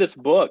in this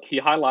book, he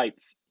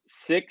highlights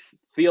 6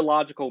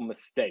 theological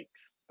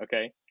mistakes.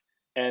 Okay,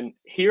 and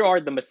here are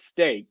the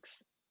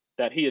mistakes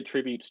that he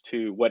attributes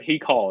to what he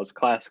calls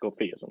classical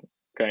theism.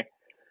 Okay,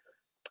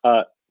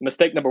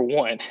 mistake number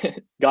 1: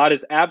 God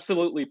is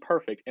absolutely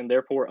perfect and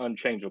therefore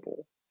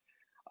unchangeable.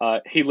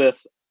 He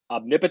lists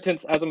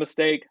omnipotence as a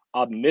mistake,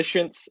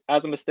 omniscience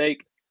as a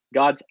mistake,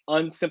 God's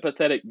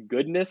unsympathetic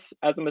goodness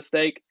as a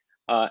mistake.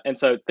 And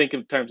so think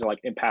in terms of like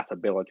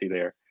impassibility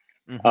there.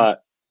 Mm-hmm.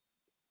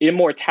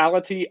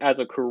 Immortality as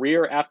a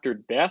career after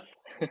death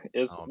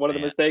is one of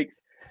the mistakes.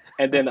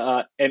 And then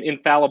an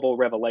infallible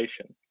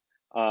revelation.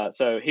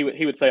 So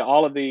he would say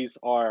all of these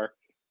are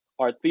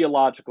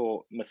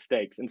theological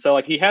mistakes. And so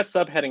like he has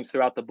subheadings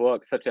throughout the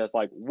book, such as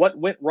like what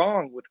went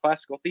wrong with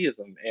classical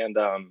theism, and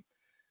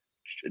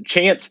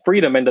chance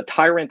freedom, and the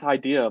tyrant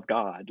idea of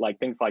God, like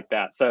things like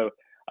that. So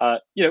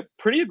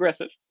pretty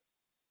aggressive.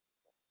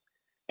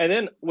 And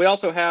then we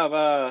also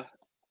have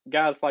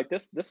guys like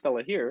this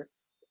fella here,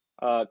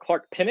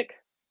 Clark Pinnock,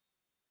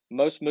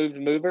 most moved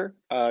mover.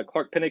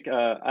 Clark Pinnock,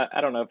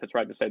 I don't know if it's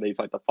right to say that he's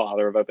like the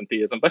father of open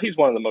theism, but he's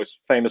one of the most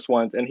famous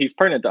ones, and he's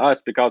pertinent to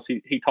us because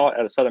he taught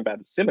at a Southern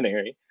Baptist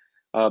seminary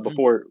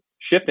before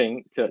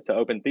shifting to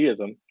open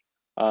theism.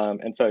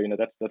 And so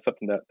that's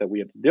something that we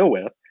have to deal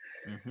with.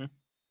 Mm-hmm.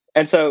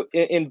 And so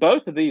in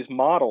both of these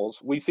models,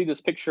 we see this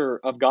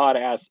picture of God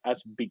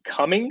as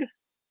becoming,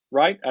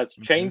 right? As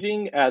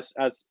changing, as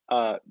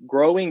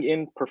growing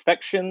in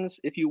perfections,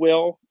 if you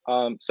will.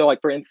 So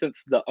like, for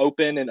instance, the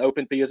open and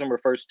open theism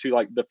refers to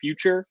like the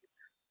future,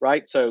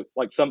 right? So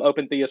like some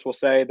open theists will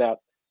say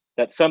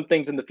that some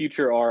things in the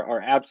future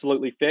are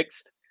absolutely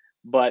fixed,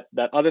 but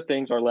that other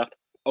things are left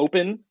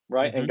open,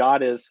 right? Mm-hmm. And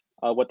God is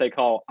what they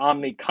call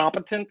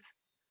omnicompetent.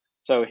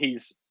 So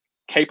he's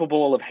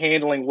capable of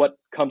handling what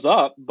comes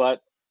up,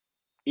 but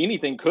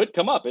anything could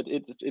come up.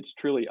 It's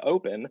truly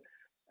open.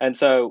 And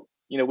so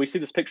we see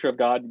this picture of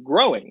God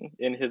growing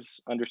in his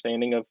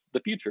understanding of the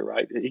future,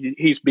 right?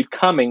 He's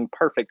becoming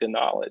perfect in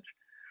knowledge.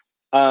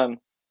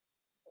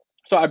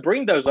 So I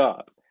bring those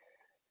up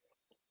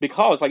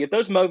because like if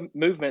those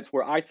movements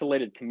were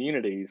isolated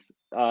communities,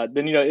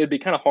 then it'd be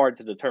kind of hard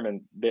to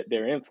determine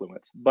their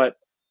influence. But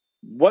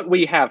what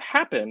we have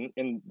happen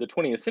in the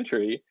 20th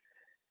century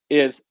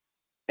is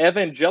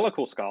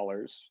evangelical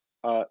scholars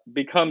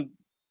become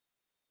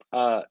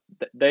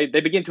they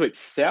begin to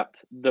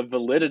accept the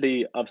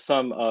validity of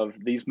some of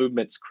these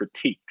movements'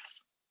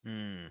 critiques.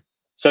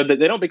 So that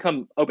they don't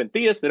become open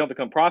theists, they don't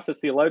become process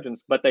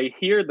theologians, but they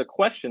hear the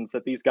questions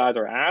that these guys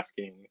are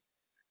asking,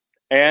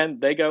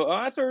 and they go, "Oh,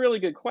 that's a really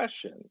good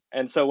question."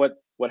 And so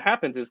what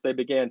happens is they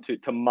begin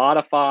to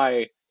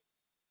modify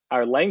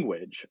our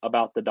language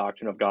about the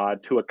doctrine of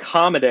God to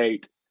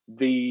accommodate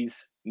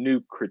these new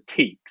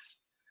critiques.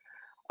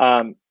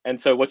 And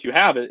so what you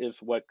have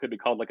is what could be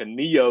called like a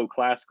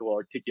neoclassical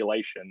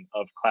articulation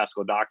of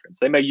classical doctrines.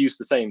 They may use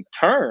the same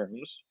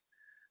terms,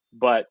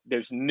 but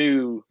there's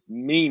new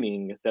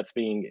meaning that's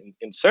being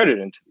inserted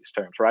into these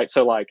terms, right?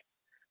 So like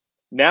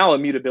now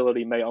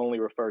immutability may only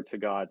refer to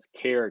God's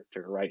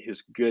character, right?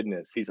 His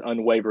goodness. He's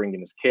unwavering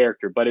in his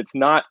character, but it's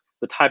not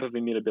the type of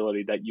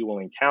immutability that you will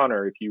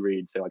encounter if you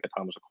read, say, like a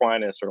Thomas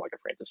Aquinas or like a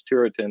Francis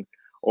Turretin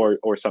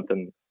or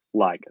something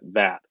like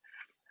that.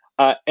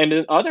 And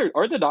then other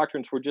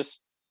doctrines were just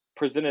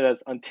presented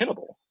as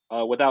untenable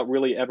without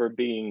really ever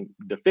being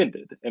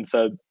defended. And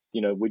so,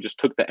 we just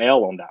took the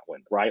L on that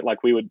one, right?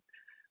 Like we would,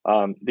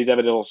 these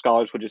evangelical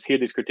scholars would just hear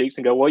these critiques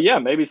and go, well, yeah,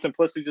 maybe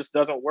simplicity just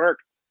doesn't work.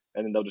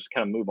 And then they'll just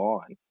kind of move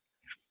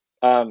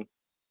on.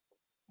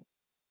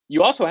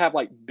 You also have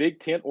like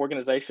big tent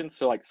organizations.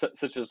 So like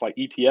such as like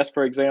ETS,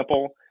 for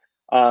example.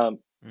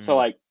 So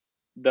like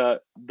the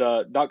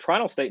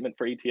doctrinal statement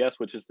for ETS,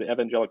 which is the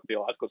Evangelical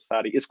Theological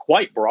Society, is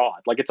quite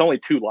broad. Like it's only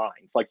 2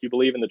 lines. Like you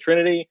believe in the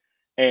Trinity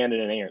and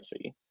in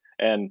inerrancy,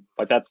 and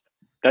like that's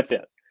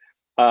it.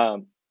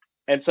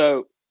 And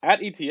so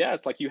at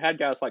ETS, like you had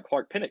guys like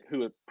Clark Pinnock who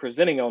were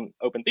presenting on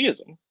open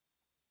theism,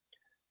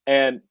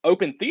 and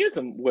open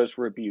theism was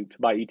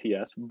rebuked by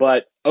ETS,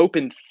 but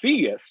open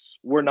theists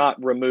were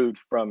not removed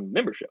from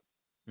membership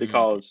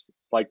because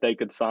like they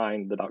could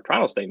sign the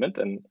doctrinal statement,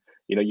 and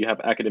you have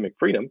academic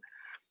freedom.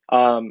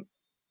 And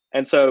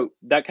so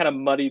that kind of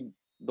muddied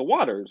the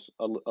waters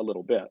a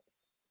little bit.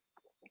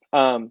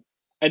 And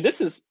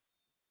this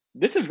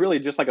is really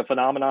just like a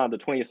phenomenon of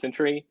the 20th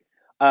century.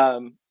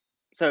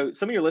 So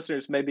some of your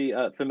listeners may be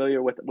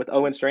familiar with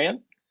Owen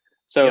Strachan.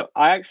 So yep.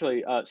 I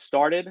actually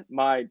started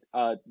my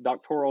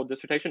doctoral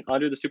dissertation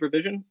under the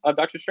supervision of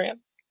Dr. Strachan.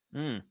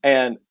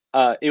 And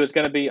it was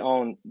going to be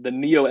on the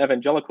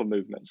neo-evangelical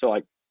movement. So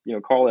like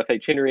Carl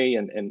F.H. Henry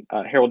and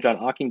Harold John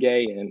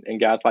Ockingay and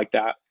guys like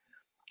that.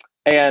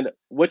 And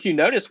what you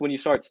notice when you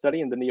start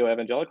studying the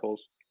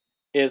neo-evangelicals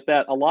is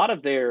that a lot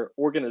of their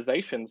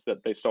organizations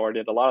that they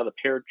started, a lot of the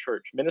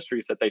parachurch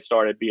ministries that they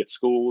started, be it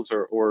schools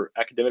or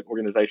academic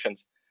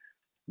organizations,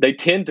 they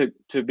tend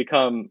to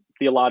become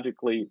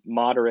theologically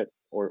moderate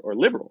or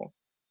liberal,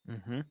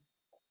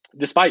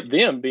 despite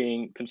them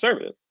being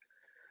conservative.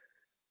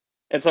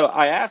 And so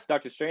I asked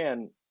Dr.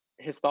 Strand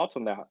his thoughts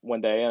on that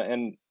one day,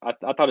 and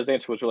I thought his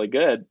answer was really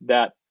good,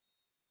 that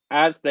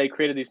as they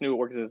created these new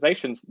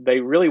organizations, they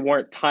really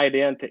weren't tied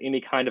into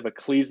any kind of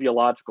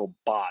ecclesiological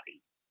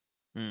body.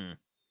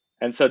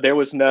 And so there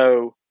was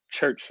no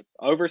church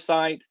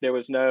oversight. There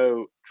was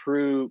no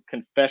true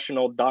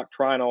confessional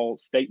doctrinal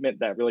statement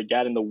that really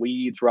got in the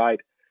weeds, right?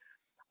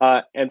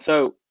 And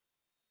so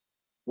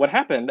what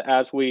happened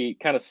as we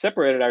kind of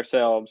separated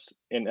ourselves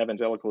in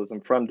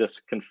evangelicalism from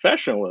this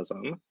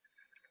confessionalism,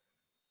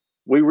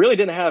 we really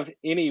didn't have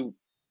any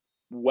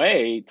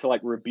way to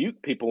like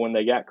rebuke people when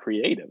they got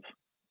creative.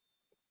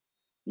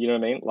 You know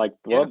what I mean? Like,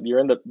 well, you're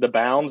in the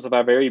bounds of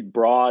our very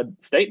broad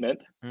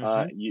statement.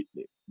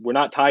 We're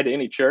not tied to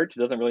any church. It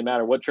doesn't really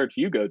matter what church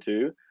you go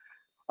to.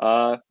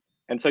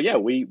 And so, yeah,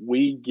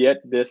 we get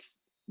this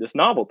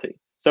novelty.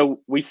 So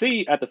we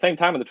see at the same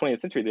time in the 20th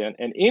century then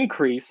an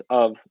increase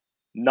of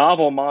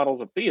novel models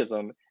of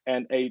theism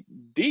and a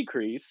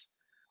decrease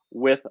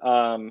with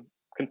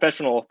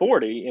confessional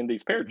authority in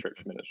these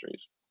parachurch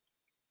ministries.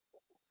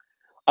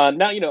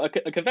 Now,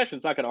 a confession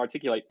is not going to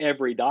articulate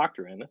every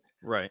doctrine,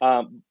 right?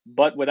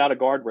 But without a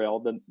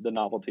guardrail, the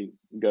novelty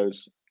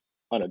goes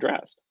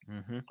unaddressed.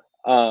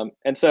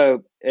 And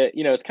so,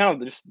 it's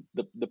kind of just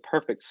the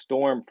perfect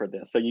storm for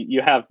this. So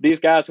you have these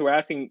guys who are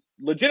asking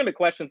legitimate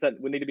questions that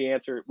would need to be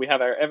answered. We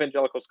have our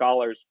evangelical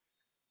scholars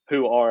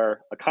who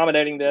are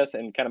accommodating this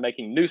and kind of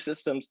making new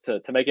systems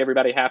to make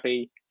everybody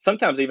happy.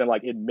 Sometimes even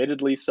like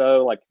admittedly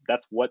so, like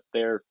that's what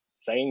they're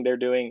saying they're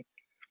doing.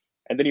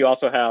 And then you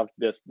also have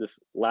this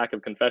lack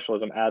of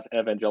confessionalism as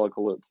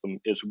evangelicalism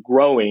is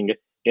growing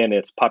in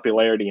its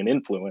popularity and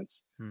influence.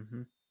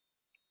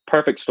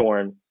 Perfect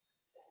storm.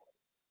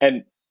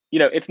 And,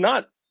 it's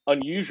not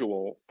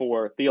unusual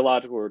for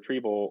theological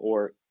retrieval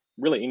or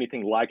really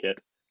anything like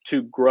it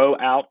to grow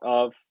out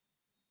of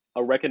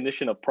a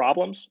recognition of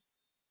problems,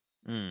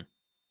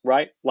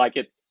 right? Like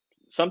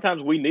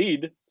sometimes we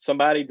need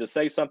somebody to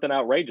say something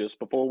outrageous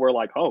before we're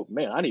like, oh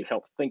man, I need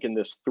help thinking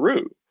this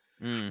through.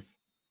 And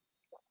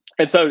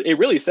so it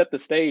really set the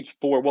stage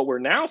for what we're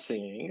now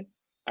seeing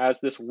as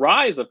this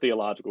rise of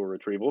theological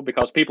retrieval,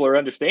 because people are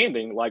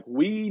understanding like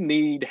we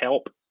need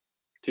help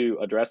to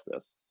address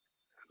this.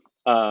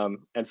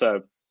 And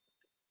so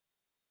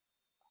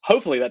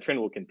hopefully that trend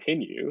will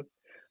continue.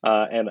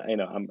 And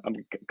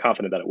I'm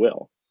confident that it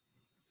will.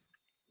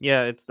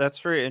 Yeah, that's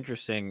very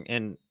interesting.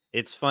 And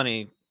it's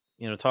funny,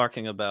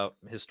 talking about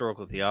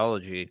historical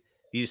theology,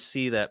 you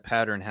see that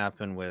pattern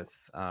happen with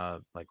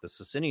like the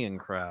Socinian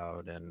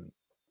crowd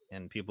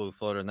and people who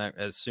floated in that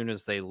as soon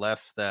as they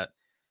left that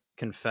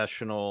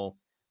confessional,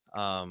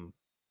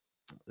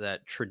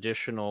 that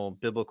traditional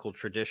biblical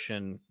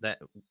tradition that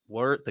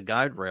were the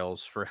guide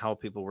rails for how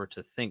people were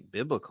to think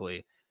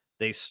biblically,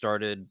 they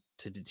started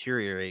to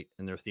deteriorate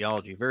in their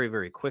theology very,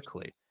 very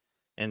quickly.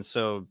 And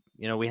so,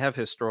 we have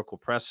historical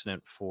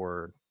precedent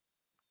for,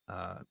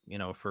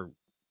 for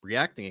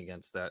reacting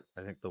against that.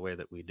 I think the way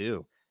that we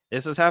do.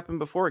 This has happened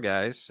before,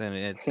 guys, and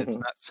it's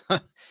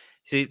not.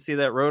 See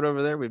that road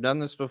over there? We've done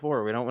this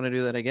before. We don't want to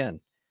do that again.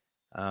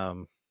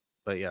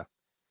 But yeah.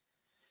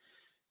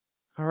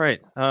 All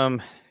right.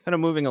 Kind of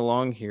moving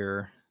along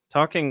here,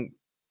 talking.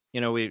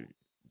 The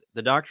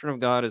doctrine of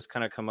God has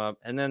kind of come up,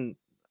 and then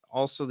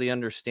also the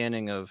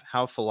understanding of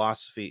how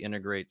philosophy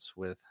integrates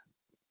with,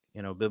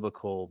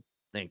 biblical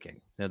thinking.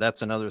 Now,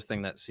 that's another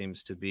thing that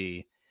seems to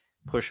be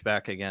pushed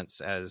back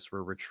against as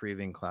we're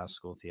retrieving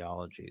classical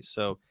theology.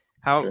 So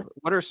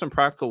what are some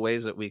practical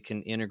ways that we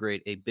can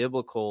integrate a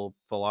biblical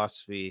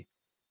philosophy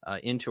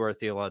into our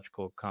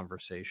theological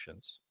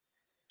conversations?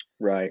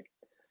 Right.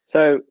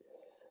 So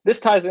this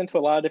ties into a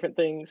lot of different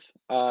things.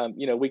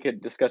 We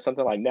could discuss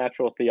something like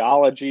natural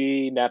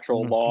theology,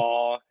 natural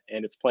law,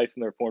 and its place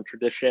in the Reformed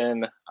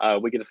tradition.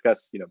 We could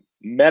discuss,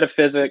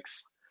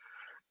 metaphysics,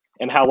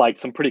 and how like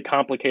some pretty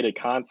complicated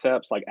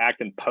concepts like act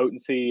and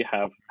potency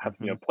have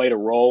played a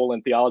role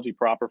in theology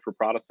proper for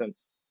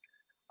Protestants.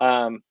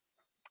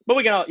 But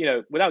we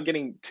can, without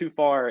getting too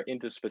far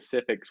into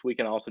specifics, we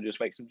can also just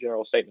make some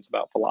general statements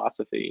about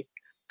philosophy.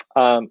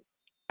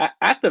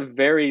 At the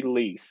very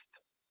least,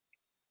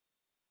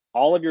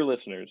 all of your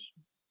listeners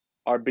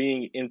are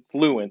being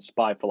influenced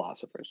by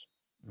philosophers,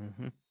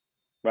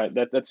 right?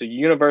 That's a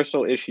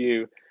universal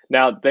issue.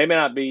 Now, they may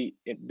not be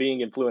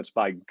being influenced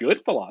by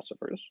good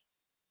philosophers,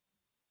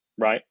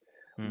 right?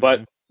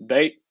 But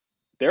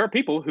there are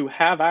people who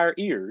have our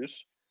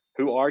ears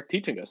who are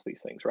teaching us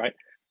these things, right?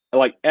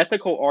 Like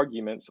ethical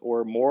arguments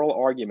or moral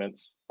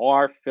arguments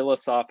are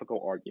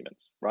philosophical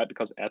arguments, right?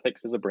 Because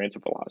ethics is a branch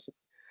of philosophy.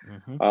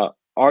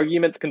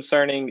 Arguments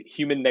concerning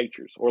human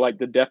natures or like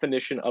the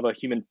definition of a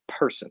human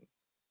person,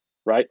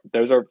 right?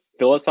 Those are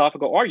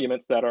philosophical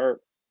arguments that are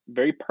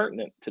very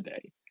pertinent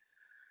today.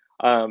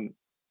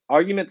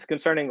 Arguments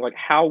concerning like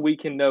how we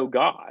can know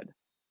God,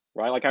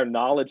 right? Like our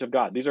knowledge of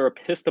God. These are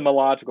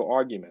epistemological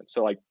arguments.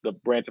 So like the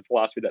branch of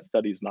philosophy that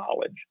studies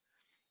knowledge.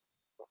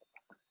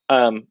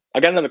 I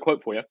got another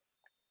quote for you.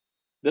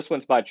 This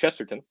one's by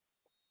Chesterton.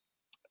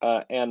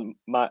 And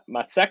my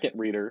second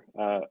reader,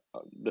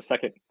 the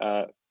second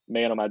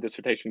man on my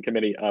dissertation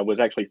committee was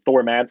actually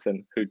Thor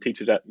Madsen, who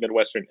teaches at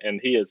Midwestern, and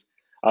he is,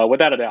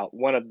 without a doubt,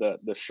 one of the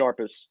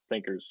sharpest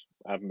thinkers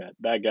I've met.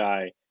 That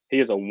guy, he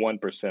is a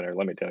 1%er,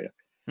 let me tell you.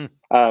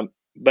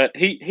 But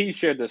he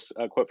shared this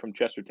quote from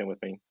Chesterton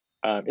with me.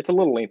 It's a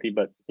little lengthy,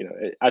 but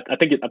I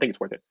think it's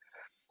worth it.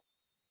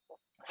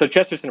 So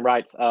Chesterton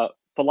writes,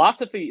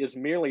 "Philosophy is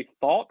merely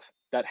thought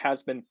that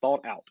has been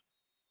thought out.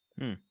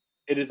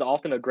 It is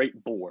often a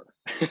great bore."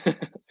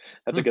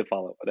 That's a good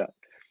follow-up with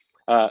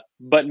that.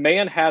 But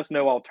man has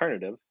no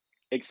alternative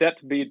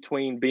except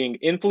between being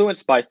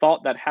influenced by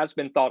thought that has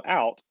been thought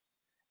out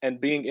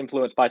and being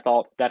influenced by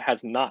thought that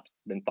has not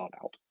been thought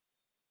out.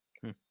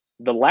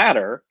 The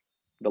latter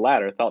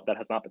thought that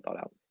has not been thought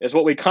out, is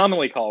what we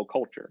commonly call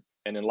culture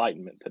and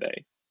enlightenment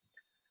today.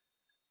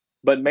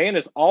 But man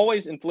is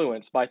always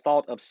influenced by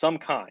thought of some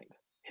kind,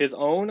 his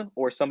own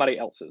or somebody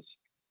else's,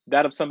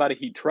 that of somebody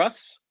he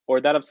trusts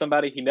or that of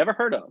somebody he never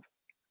heard of,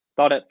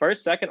 thought at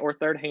first, second, or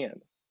third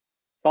hand,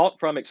 thought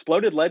from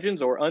exploded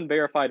legends or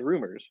unverified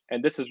rumors,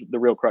 and this is the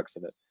real crux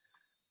of it,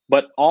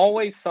 but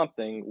always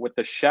something with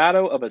the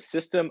shadow of a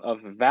system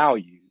of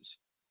values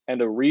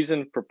and a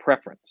reason for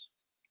preference.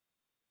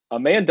 A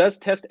man does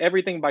test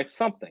everything by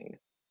something.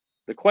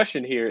 The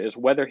question here is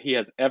whether he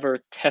has ever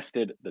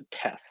tested the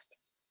test.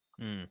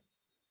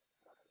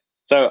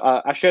 So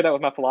I share that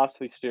with my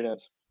philosophy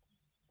students.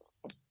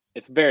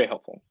 It's very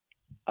helpful.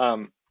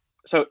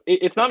 So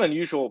it's not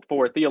unusual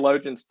for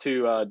theologians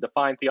to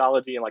define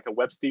theology in like a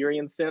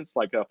Websterian sense,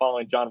 like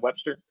following John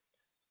Webster,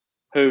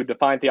 who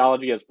defined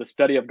theology as the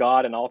study of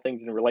God and all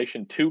things in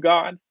relation to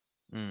God.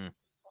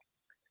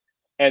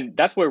 And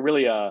that's where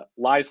really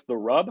lies the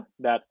rub,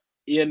 that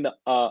in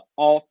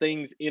all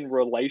things in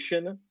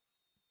relation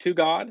to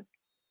God.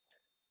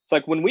 It's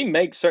like when we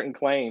make certain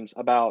claims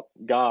about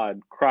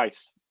God,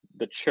 Christ,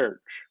 the church,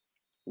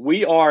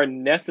 we are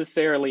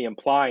necessarily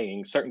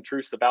implying certain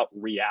truths about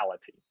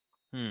reality.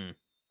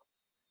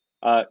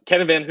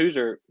 Kevin Van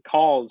Hooser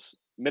calls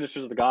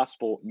ministers of the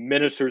gospel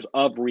ministers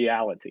of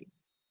reality,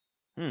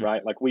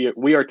 right? Like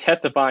we are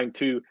testifying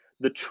to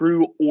the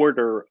true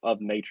order of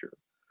nature.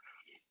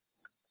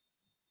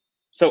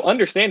 So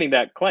understanding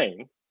that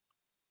claim,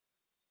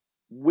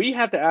 we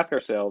have to ask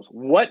ourselves,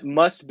 what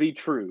must be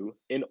true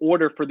in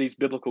order for these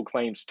biblical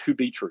claims to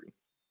be true?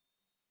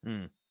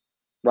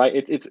 Right?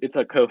 It's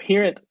a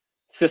coherent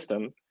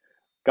system.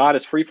 God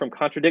is free from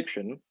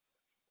contradiction.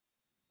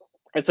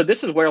 And so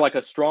this is where like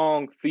a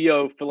strong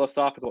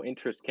philosophical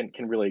interest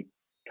can really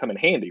come in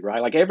handy,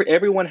 right? Like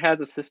everyone has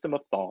a system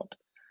of thought.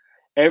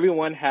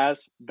 Everyone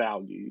has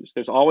values.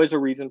 There's always a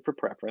reason for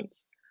preference.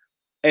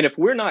 And if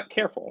we're not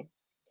careful,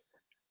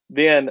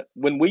 then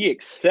when we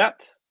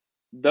accept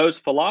those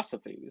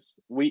philosophies,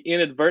 we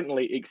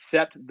inadvertently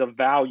accept the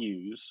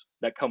values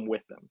that come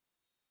with them.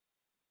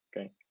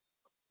 Okay.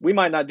 We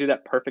might not do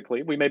that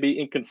perfectly. We may be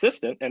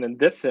inconsistent. And in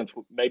this sense,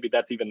 maybe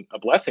that's even a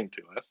blessing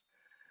to us.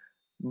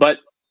 But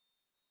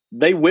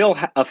they will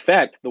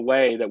affect the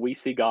way that we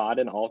see God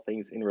and all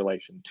things in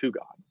relation to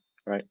God,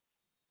 right?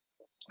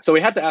 So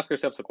we have to ask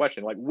ourselves the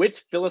question, like,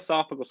 which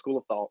philosophical school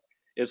of thought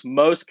is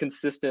most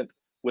consistent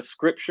with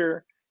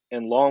Scripture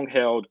and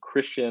long-held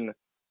Christian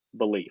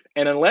belief?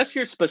 And unless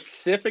you're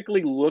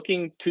specifically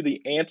looking to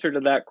the answer to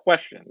that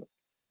question,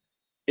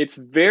 it's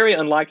very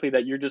unlikely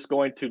that you're just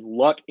going to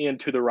luck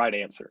into the right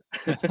answer,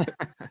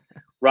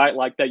 right?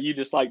 Like that you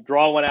just like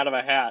draw one out of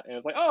a hat and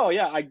it's like, oh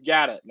yeah, I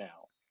got it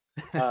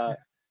now.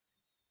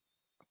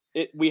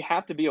 We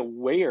have to be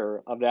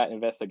aware of that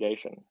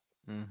investigation.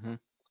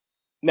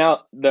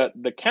 Now, the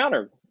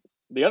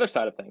other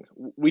side of things,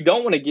 we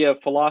don't want to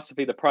give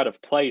philosophy the pride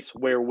of place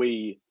where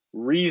we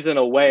reason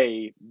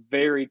away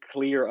very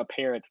clear,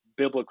 apparent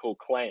biblical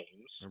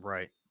claims.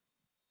 Right.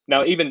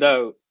 Now, even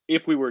though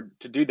if we were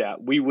to do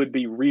that, we would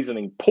be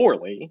reasoning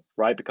poorly,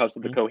 right, because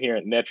of the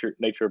coherent nature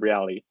of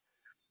reality.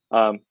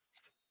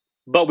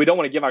 But we don't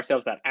want to give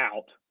ourselves that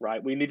out,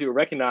 right? We need to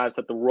recognize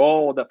that the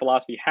role that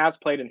philosophy has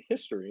played in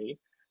history,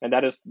 and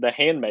that is the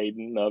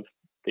handmaiden of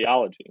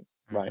theology,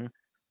 right?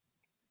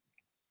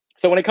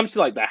 So when it comes to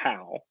like the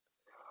how,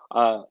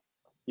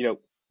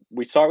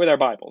 we start with our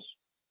Bibles,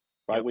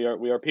 right? Yep.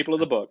 We are people of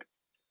the book.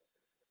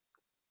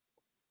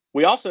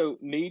 We also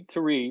need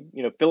to read,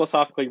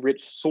 philosophically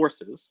rich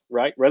sources,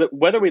 right?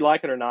 Whether we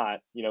like it or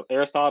not,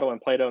 Aristotle and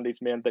Plato and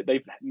these men,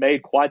 they've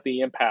made quite the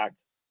impact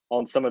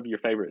on some of your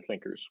favorite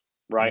thinkers,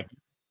 right?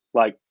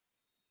 Like,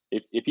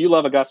 if you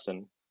love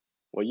Augustine,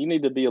 well, you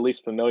need to be at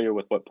least familiar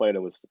with what Plato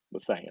was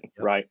saying,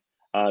 right?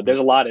 There's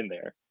a lot in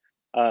there,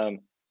 and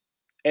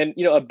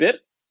a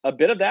bit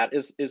of that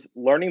is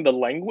learning the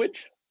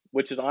language,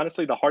 which is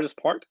honestly the hardest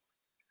part.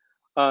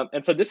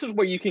 And so this is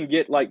where you can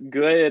get like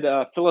good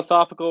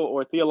philosophical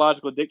or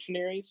theological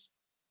dictionaries.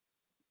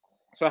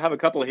 So I have a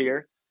couple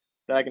here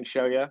that I can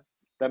show you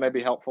that may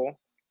be helpful.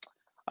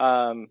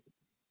 So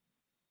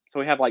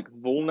we have like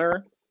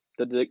Vulner,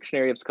 the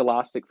Dictionary of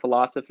Scholastic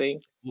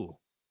Philosophy.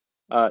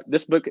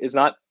 This book is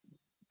not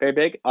very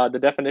big. The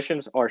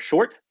definitions are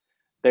short.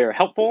 They are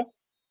helpful.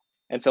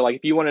 And so like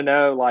if you want to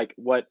know like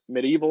what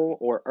medieval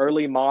or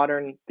early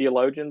modern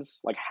theologians,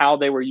 like how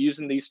they were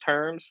using these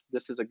terms,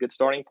 this is a good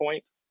starting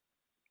point.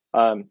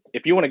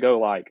 If you want to go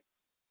like,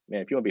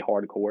 man, if you want to be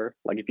hardcore,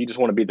 like if you just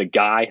want to be the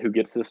guy who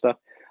gets this stuff,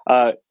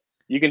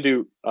 you can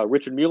do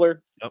Richard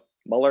Mueller,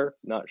 Muller,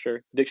 not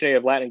sure, Dictionary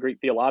of Latin and Greek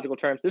Theological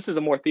Terms. This is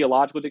a more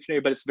theological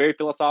dictionary, but it's very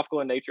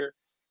philosophical in nature.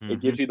 Mm-hmm.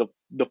 It gives you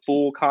the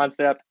full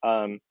concept.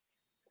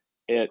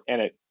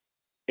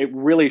 It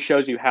really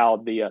shows you how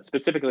the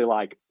specifically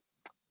like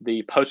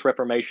the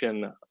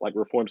post-Reformation, like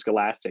Reformed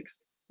scholastics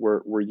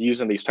were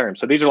using these terms.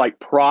 So these are like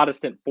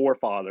Protestant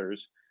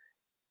forefathers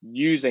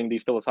using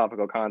these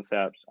philosophical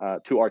concepts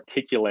to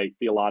articulate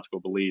theological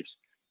beliefs.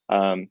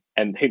 And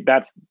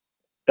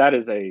that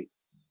is an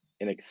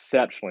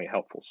exceptionally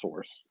helpful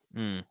source.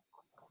 Mm.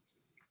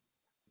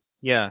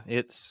 Yeah,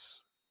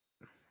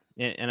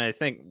 and I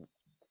think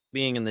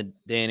being in the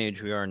day and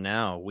age we are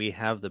now, we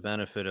have the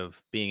benefit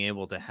of being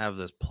able to have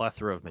this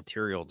plethora of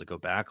material to go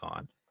back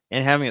on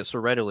and having it so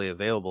readily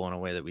available in a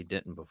way that we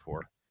didn't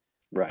before.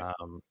 Right.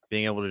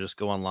 Being able to just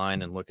go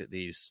online and look at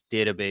these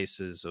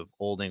databases of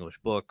old English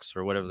books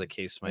or whatever the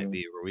case might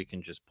be, where we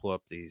can just pull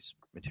up these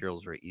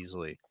materials very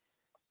easily,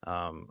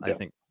 I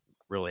think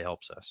really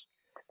helps us.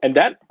 And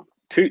that,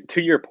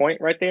 to your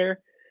point right there,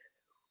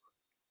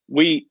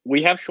 we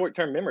have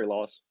short-term memory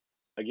loss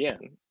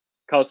again,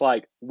 because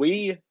like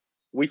we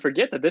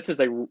forget that this is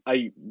a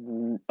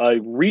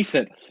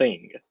recent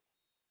thing,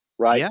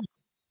 right? Yeah.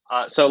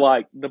 So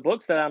like the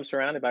books that I'm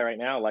surrounded by right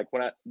now, like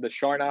the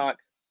Charnock,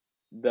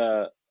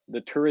 the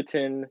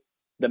Turretin,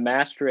 the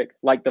Maastricht,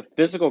 like the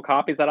physical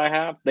copies that I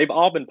have, they've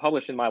all been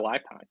published in my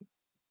lifetime.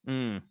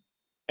 Mm.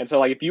 And so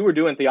like if you were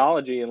doing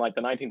theology in like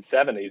the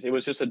 1970s, it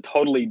was just a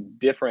totally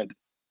different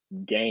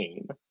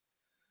game,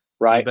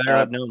 right? You better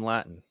have known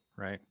Latin,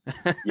 right?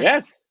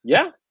 Yes.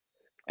 Yeah.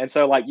 And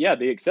so like, yeah,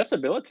 the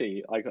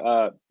accessibility, like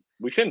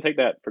we shouldn't take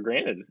that for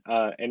granted.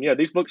 And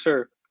these books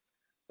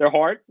they're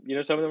hard.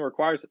 Some of them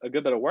requires a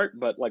good bit of work,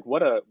 but like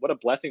what a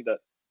blessing to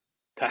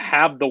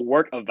have the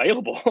work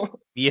available.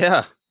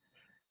 Yeah.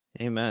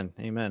 Amen.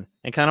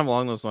 And kind of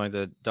along those lines,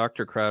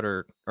 Pastor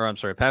Crowder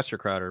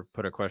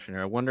put a question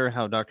here. I wonder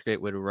how Dr.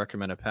 Gatewood would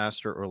recommend a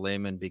pastor or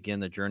layman begin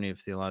the journey of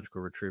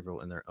theological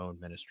retrieval in their own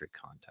ministry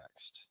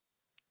context.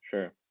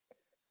 Sure.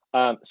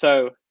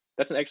 So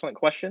that's an excellent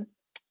question.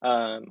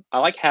 I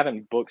like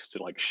having books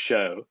to like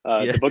show.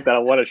 The book that I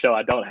want to show,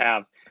 I don't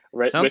have.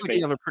 Sounds like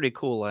you have a pretty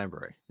cool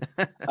library.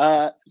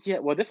 Yeah.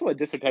 Well, this is what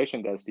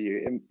dissertation does to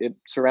you. It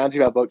surrounds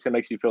you by books and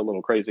makes you feel a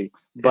little crazy.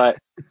 But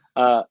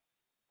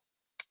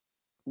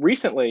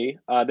recently,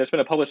 there's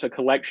been published a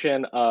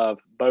collection of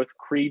both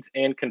creeds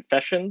and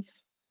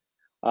confessions.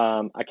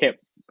 I can't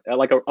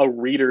like a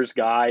reader's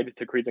guide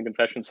to creeds and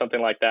confessions,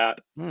 something like that.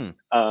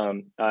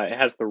 It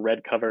has the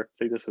red cover.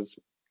 See,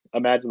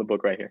 imagine the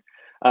book right here.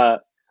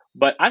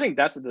 But I think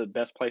that's the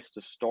best place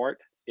to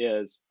start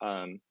is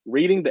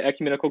reading the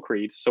ecumenical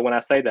creeds. So when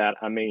I say that,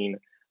 I mean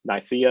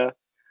Nicaea,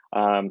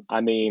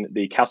 I mean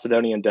the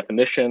Chalcedonian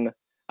definition,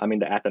 I mean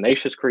the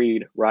Athanasius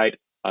Creed, right?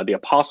 The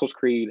Apostles'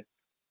 Creed.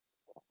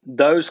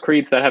 Those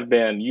creeds that have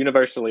been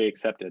universally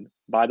accepted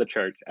by the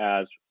church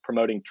as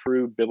promoting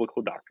true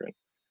biblical doctrine.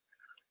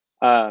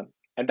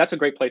 And that's a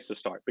great place to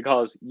start,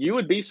 because you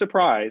would be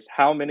surprised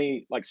how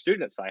many like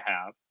students I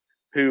have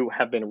who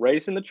have been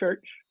raised in the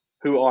church,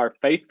 who are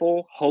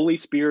faithful, Holy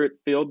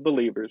Spirit-filled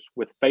believers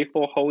with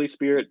faithful, Holy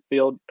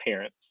Spirit-filled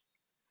parents.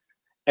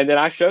 And then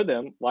I show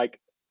them like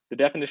the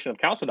definition of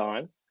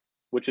Chalcedon,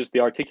 which is the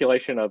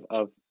articulation of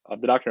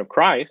the doctrine of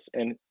Christ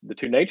and the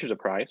two natures of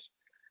Christ.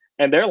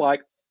 And they're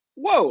like,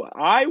 whoa,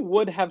 I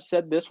would have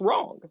said this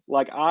wrong.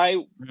 Like I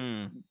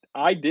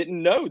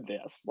didn't know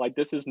this. Like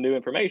this is new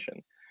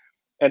information.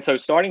 And so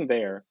starting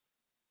there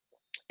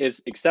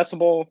is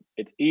accessible,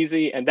 it's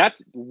easy, and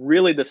that's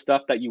really the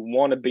stuff that you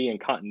want to be in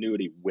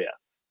continuity with,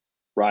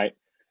 right?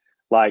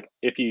 Like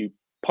if you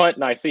punt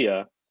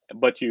Nicaea,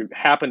 but you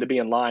happen to be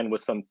in line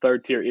with some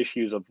third tier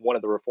issues of one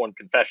of the Reformed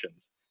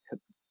confessions,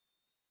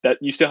 that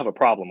you still have a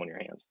problem on your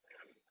hands.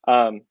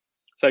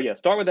 So yeah,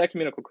 start with the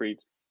ecumenical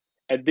creeds,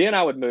 and then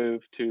I would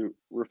move to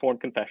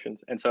Reformed confessions.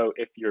 And so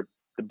if you're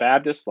the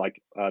Baptist,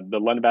 like the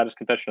London Baptist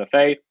Confession of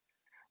Faith,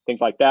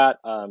 things like that.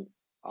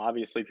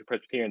 Obviously, if you're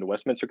Presbyterian, the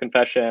Westminster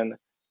Confession,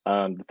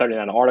 the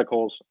 39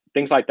 Articles,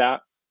 things like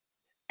that.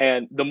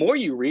 And the more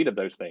you read of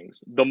those things,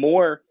 the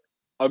more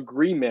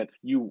agreement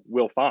you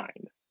will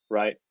find,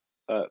 right?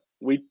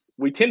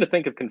 We tend to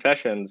think of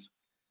confessions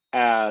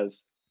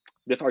as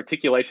this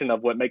articulation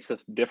of what makes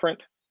us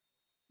different,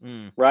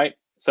 right?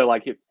 So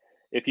like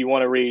if you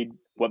want to read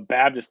what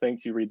Baptist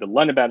thinks, you read the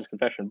London Baptist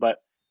Confession, but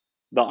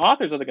the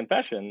authors of the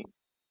confession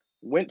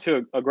went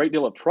to a great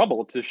deal of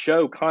trouble to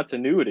show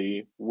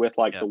continuity with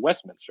like Yep. the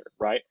Westminster,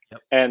 right?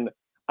 Yep. And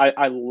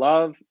I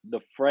love the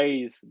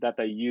phrase that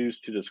they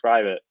use to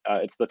describe it.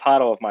 It's the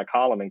title of my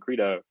column in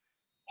Credo,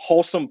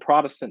 wholesome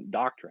Protestant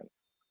doctrine.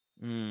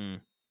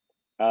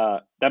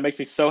 That makes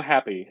me so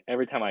happy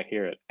every time I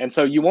hear it. And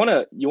so you want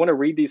to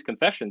read these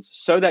confessions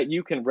so that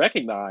you can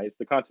recognize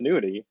the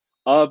continuity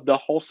of the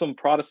wholesome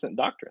Protestant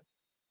doctrine.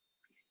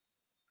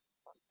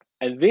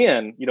 And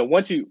then,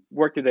 once you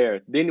work through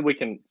there, then we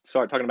can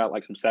start talking about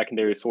like some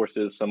secondary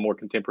sources, some more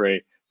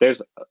contemporary.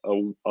 There's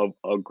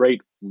a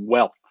great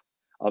wealth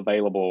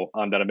available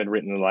that have been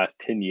written in the last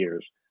 10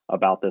 years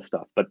about this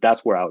stuff. But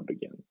that's where I would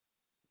begin.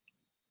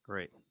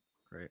 Great.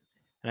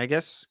 And I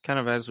guess kind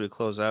of as we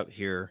close out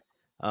here,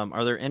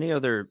 are there any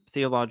other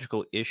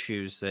theological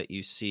issues that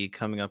you see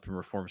coming up in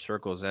Reformed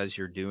circles as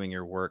you're doing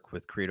your work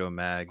with Credo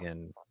Mag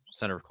and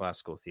Center for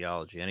Classical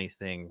Theology?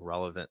 Anything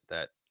relevant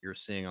that you're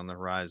seeing on the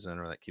horizon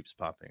or that keeps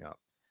popping up?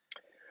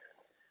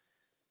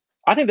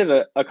 I think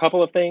there's a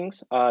couple of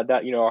things that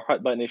are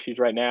hot button issues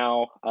right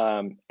now,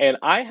 and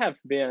I have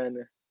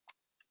been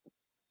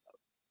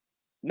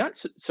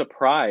not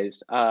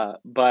surprised,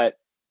 but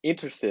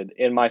interested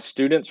in my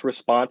students'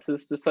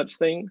 responses to such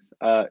things.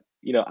 I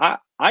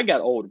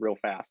got old real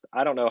fast.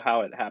 I don't know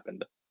how it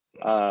happened,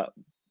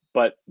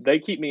 but they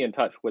keep me in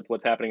touch with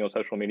what's happening on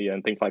social media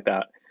and things like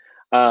that.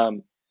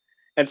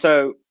 And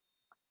so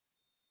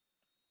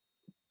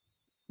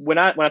when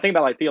I think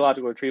about like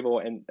theological retrieval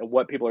and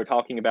what people are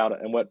talking about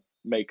and what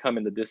may come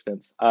in the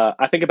distance,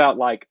 I think about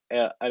like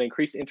an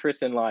increased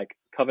interest in like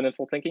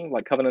covenantal thinking,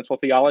 like covenantal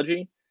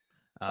theology.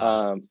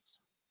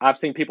 I've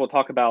seen people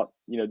talk about,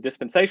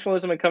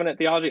 dispensationalism and covenant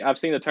theology. I've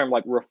seen the term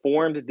like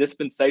reformed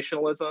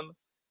dispensationalism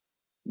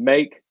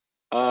make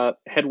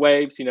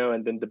headwaves,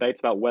 and then debates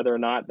about whether or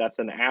not that's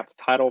an apt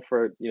title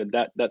for,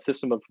 that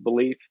system of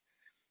belief.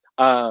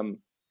 And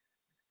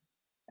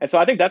so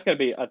I think that's going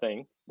to be a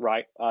thing,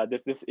 right?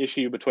 This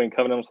issue between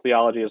covenantal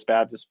theology as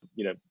Baptist,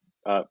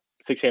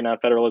 1689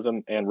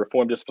 federalism and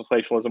reformed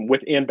dispensationalism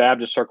within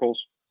Baptist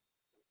circles.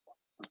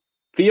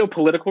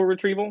 Theopolitical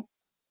retrieval,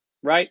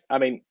 right? I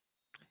mean,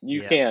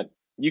 you can't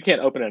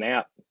open an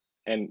app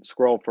and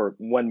scroll for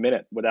 1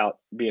 minute without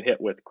being hit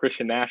with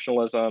Christian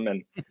nationalism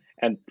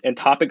and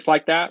topics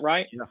like that,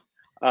 right?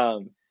 Yeah.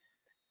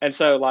 And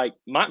so like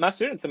my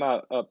students in my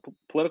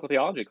political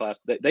theology class,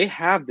 they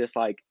have this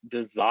like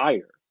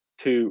desire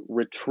to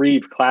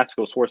retrieve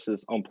classical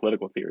sources on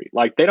political theory.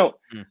 Like they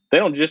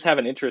don't just have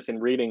an interest in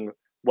reading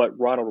what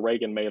Ronald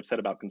Reagan may have said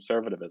about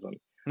conservatism.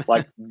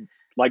 Like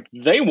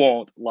they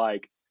want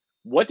like,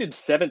 what did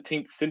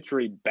 17th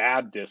century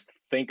Baptists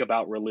think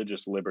about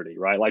religious liberty,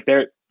 right? Like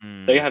they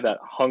have that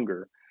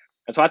hunger.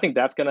 And so I think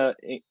that's going to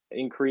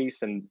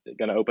increase and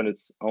going to open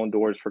its own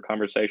doors for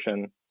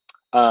conversation.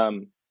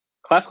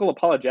 Classical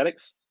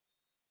apologetics.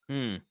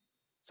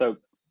 So,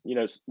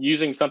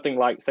 using something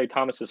like, say,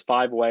 Thomas's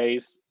 5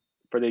 ways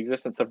for the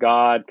existence of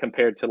God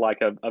compared to like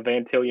a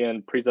Van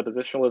Tillian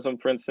presuppositionalism,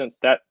 for instance,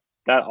 that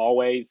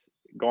always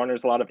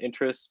garners a lot of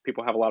interest.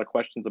 People have a lot of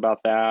questions about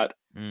that.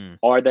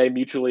 Are they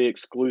mutually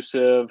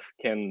exclusive?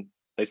 Can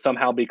they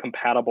somehow be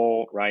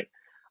compatible? Right.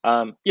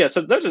 So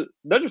those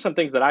are some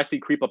things that I see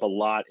creep up a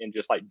lot in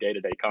just like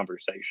day-to-day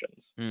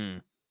conversations.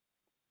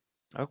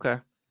 Okay.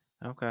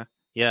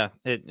 Yeah,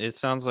 it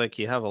sounds like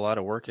you have a lot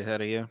of work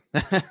ahead of you.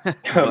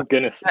 Oh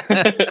goodness.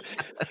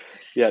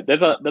 Yeah,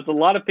 there's a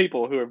lot of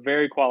people who are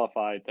very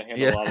qualified to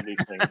handle a lot of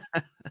these things.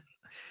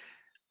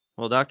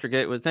 Well, Dr.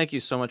 Gatewood, thank you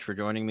so much for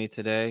joining me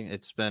today.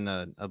 It's been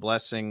a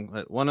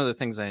blessing. One of the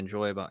things I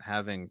enjoy about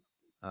having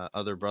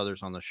other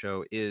brothers on the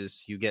show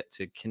is you get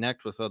to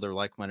connect with other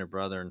like-minded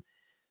brethren.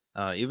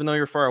 Even though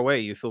you're far away,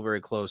 you feel very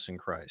close in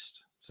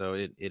Christ. So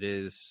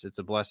it's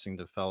a blessing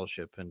to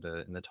fellowship and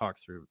to talk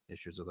through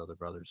issues with other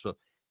brothers. So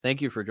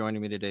thank you for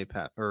joining me today,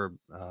 Pat, or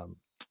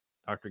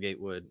Dr.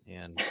 Gatewood.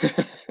 And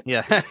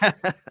yeah.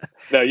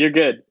 No, you're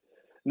good.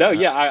 No,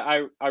 yeah,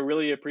 I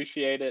really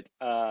appreciate it.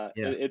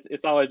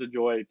 It's always a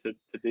joy to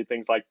do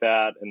things like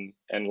that,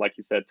 and like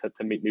you said,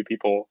 to meet new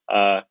people.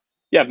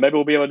 Maybe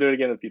we'll be able to do it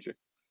again in the future.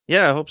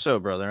 Yeah, I hope so,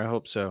 brother. I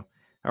hope so.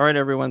 All right,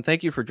 everyone.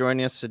 Thank you for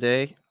joining us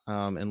today.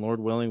 And Lord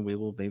willing, we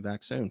will be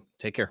back soon.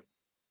 Take care.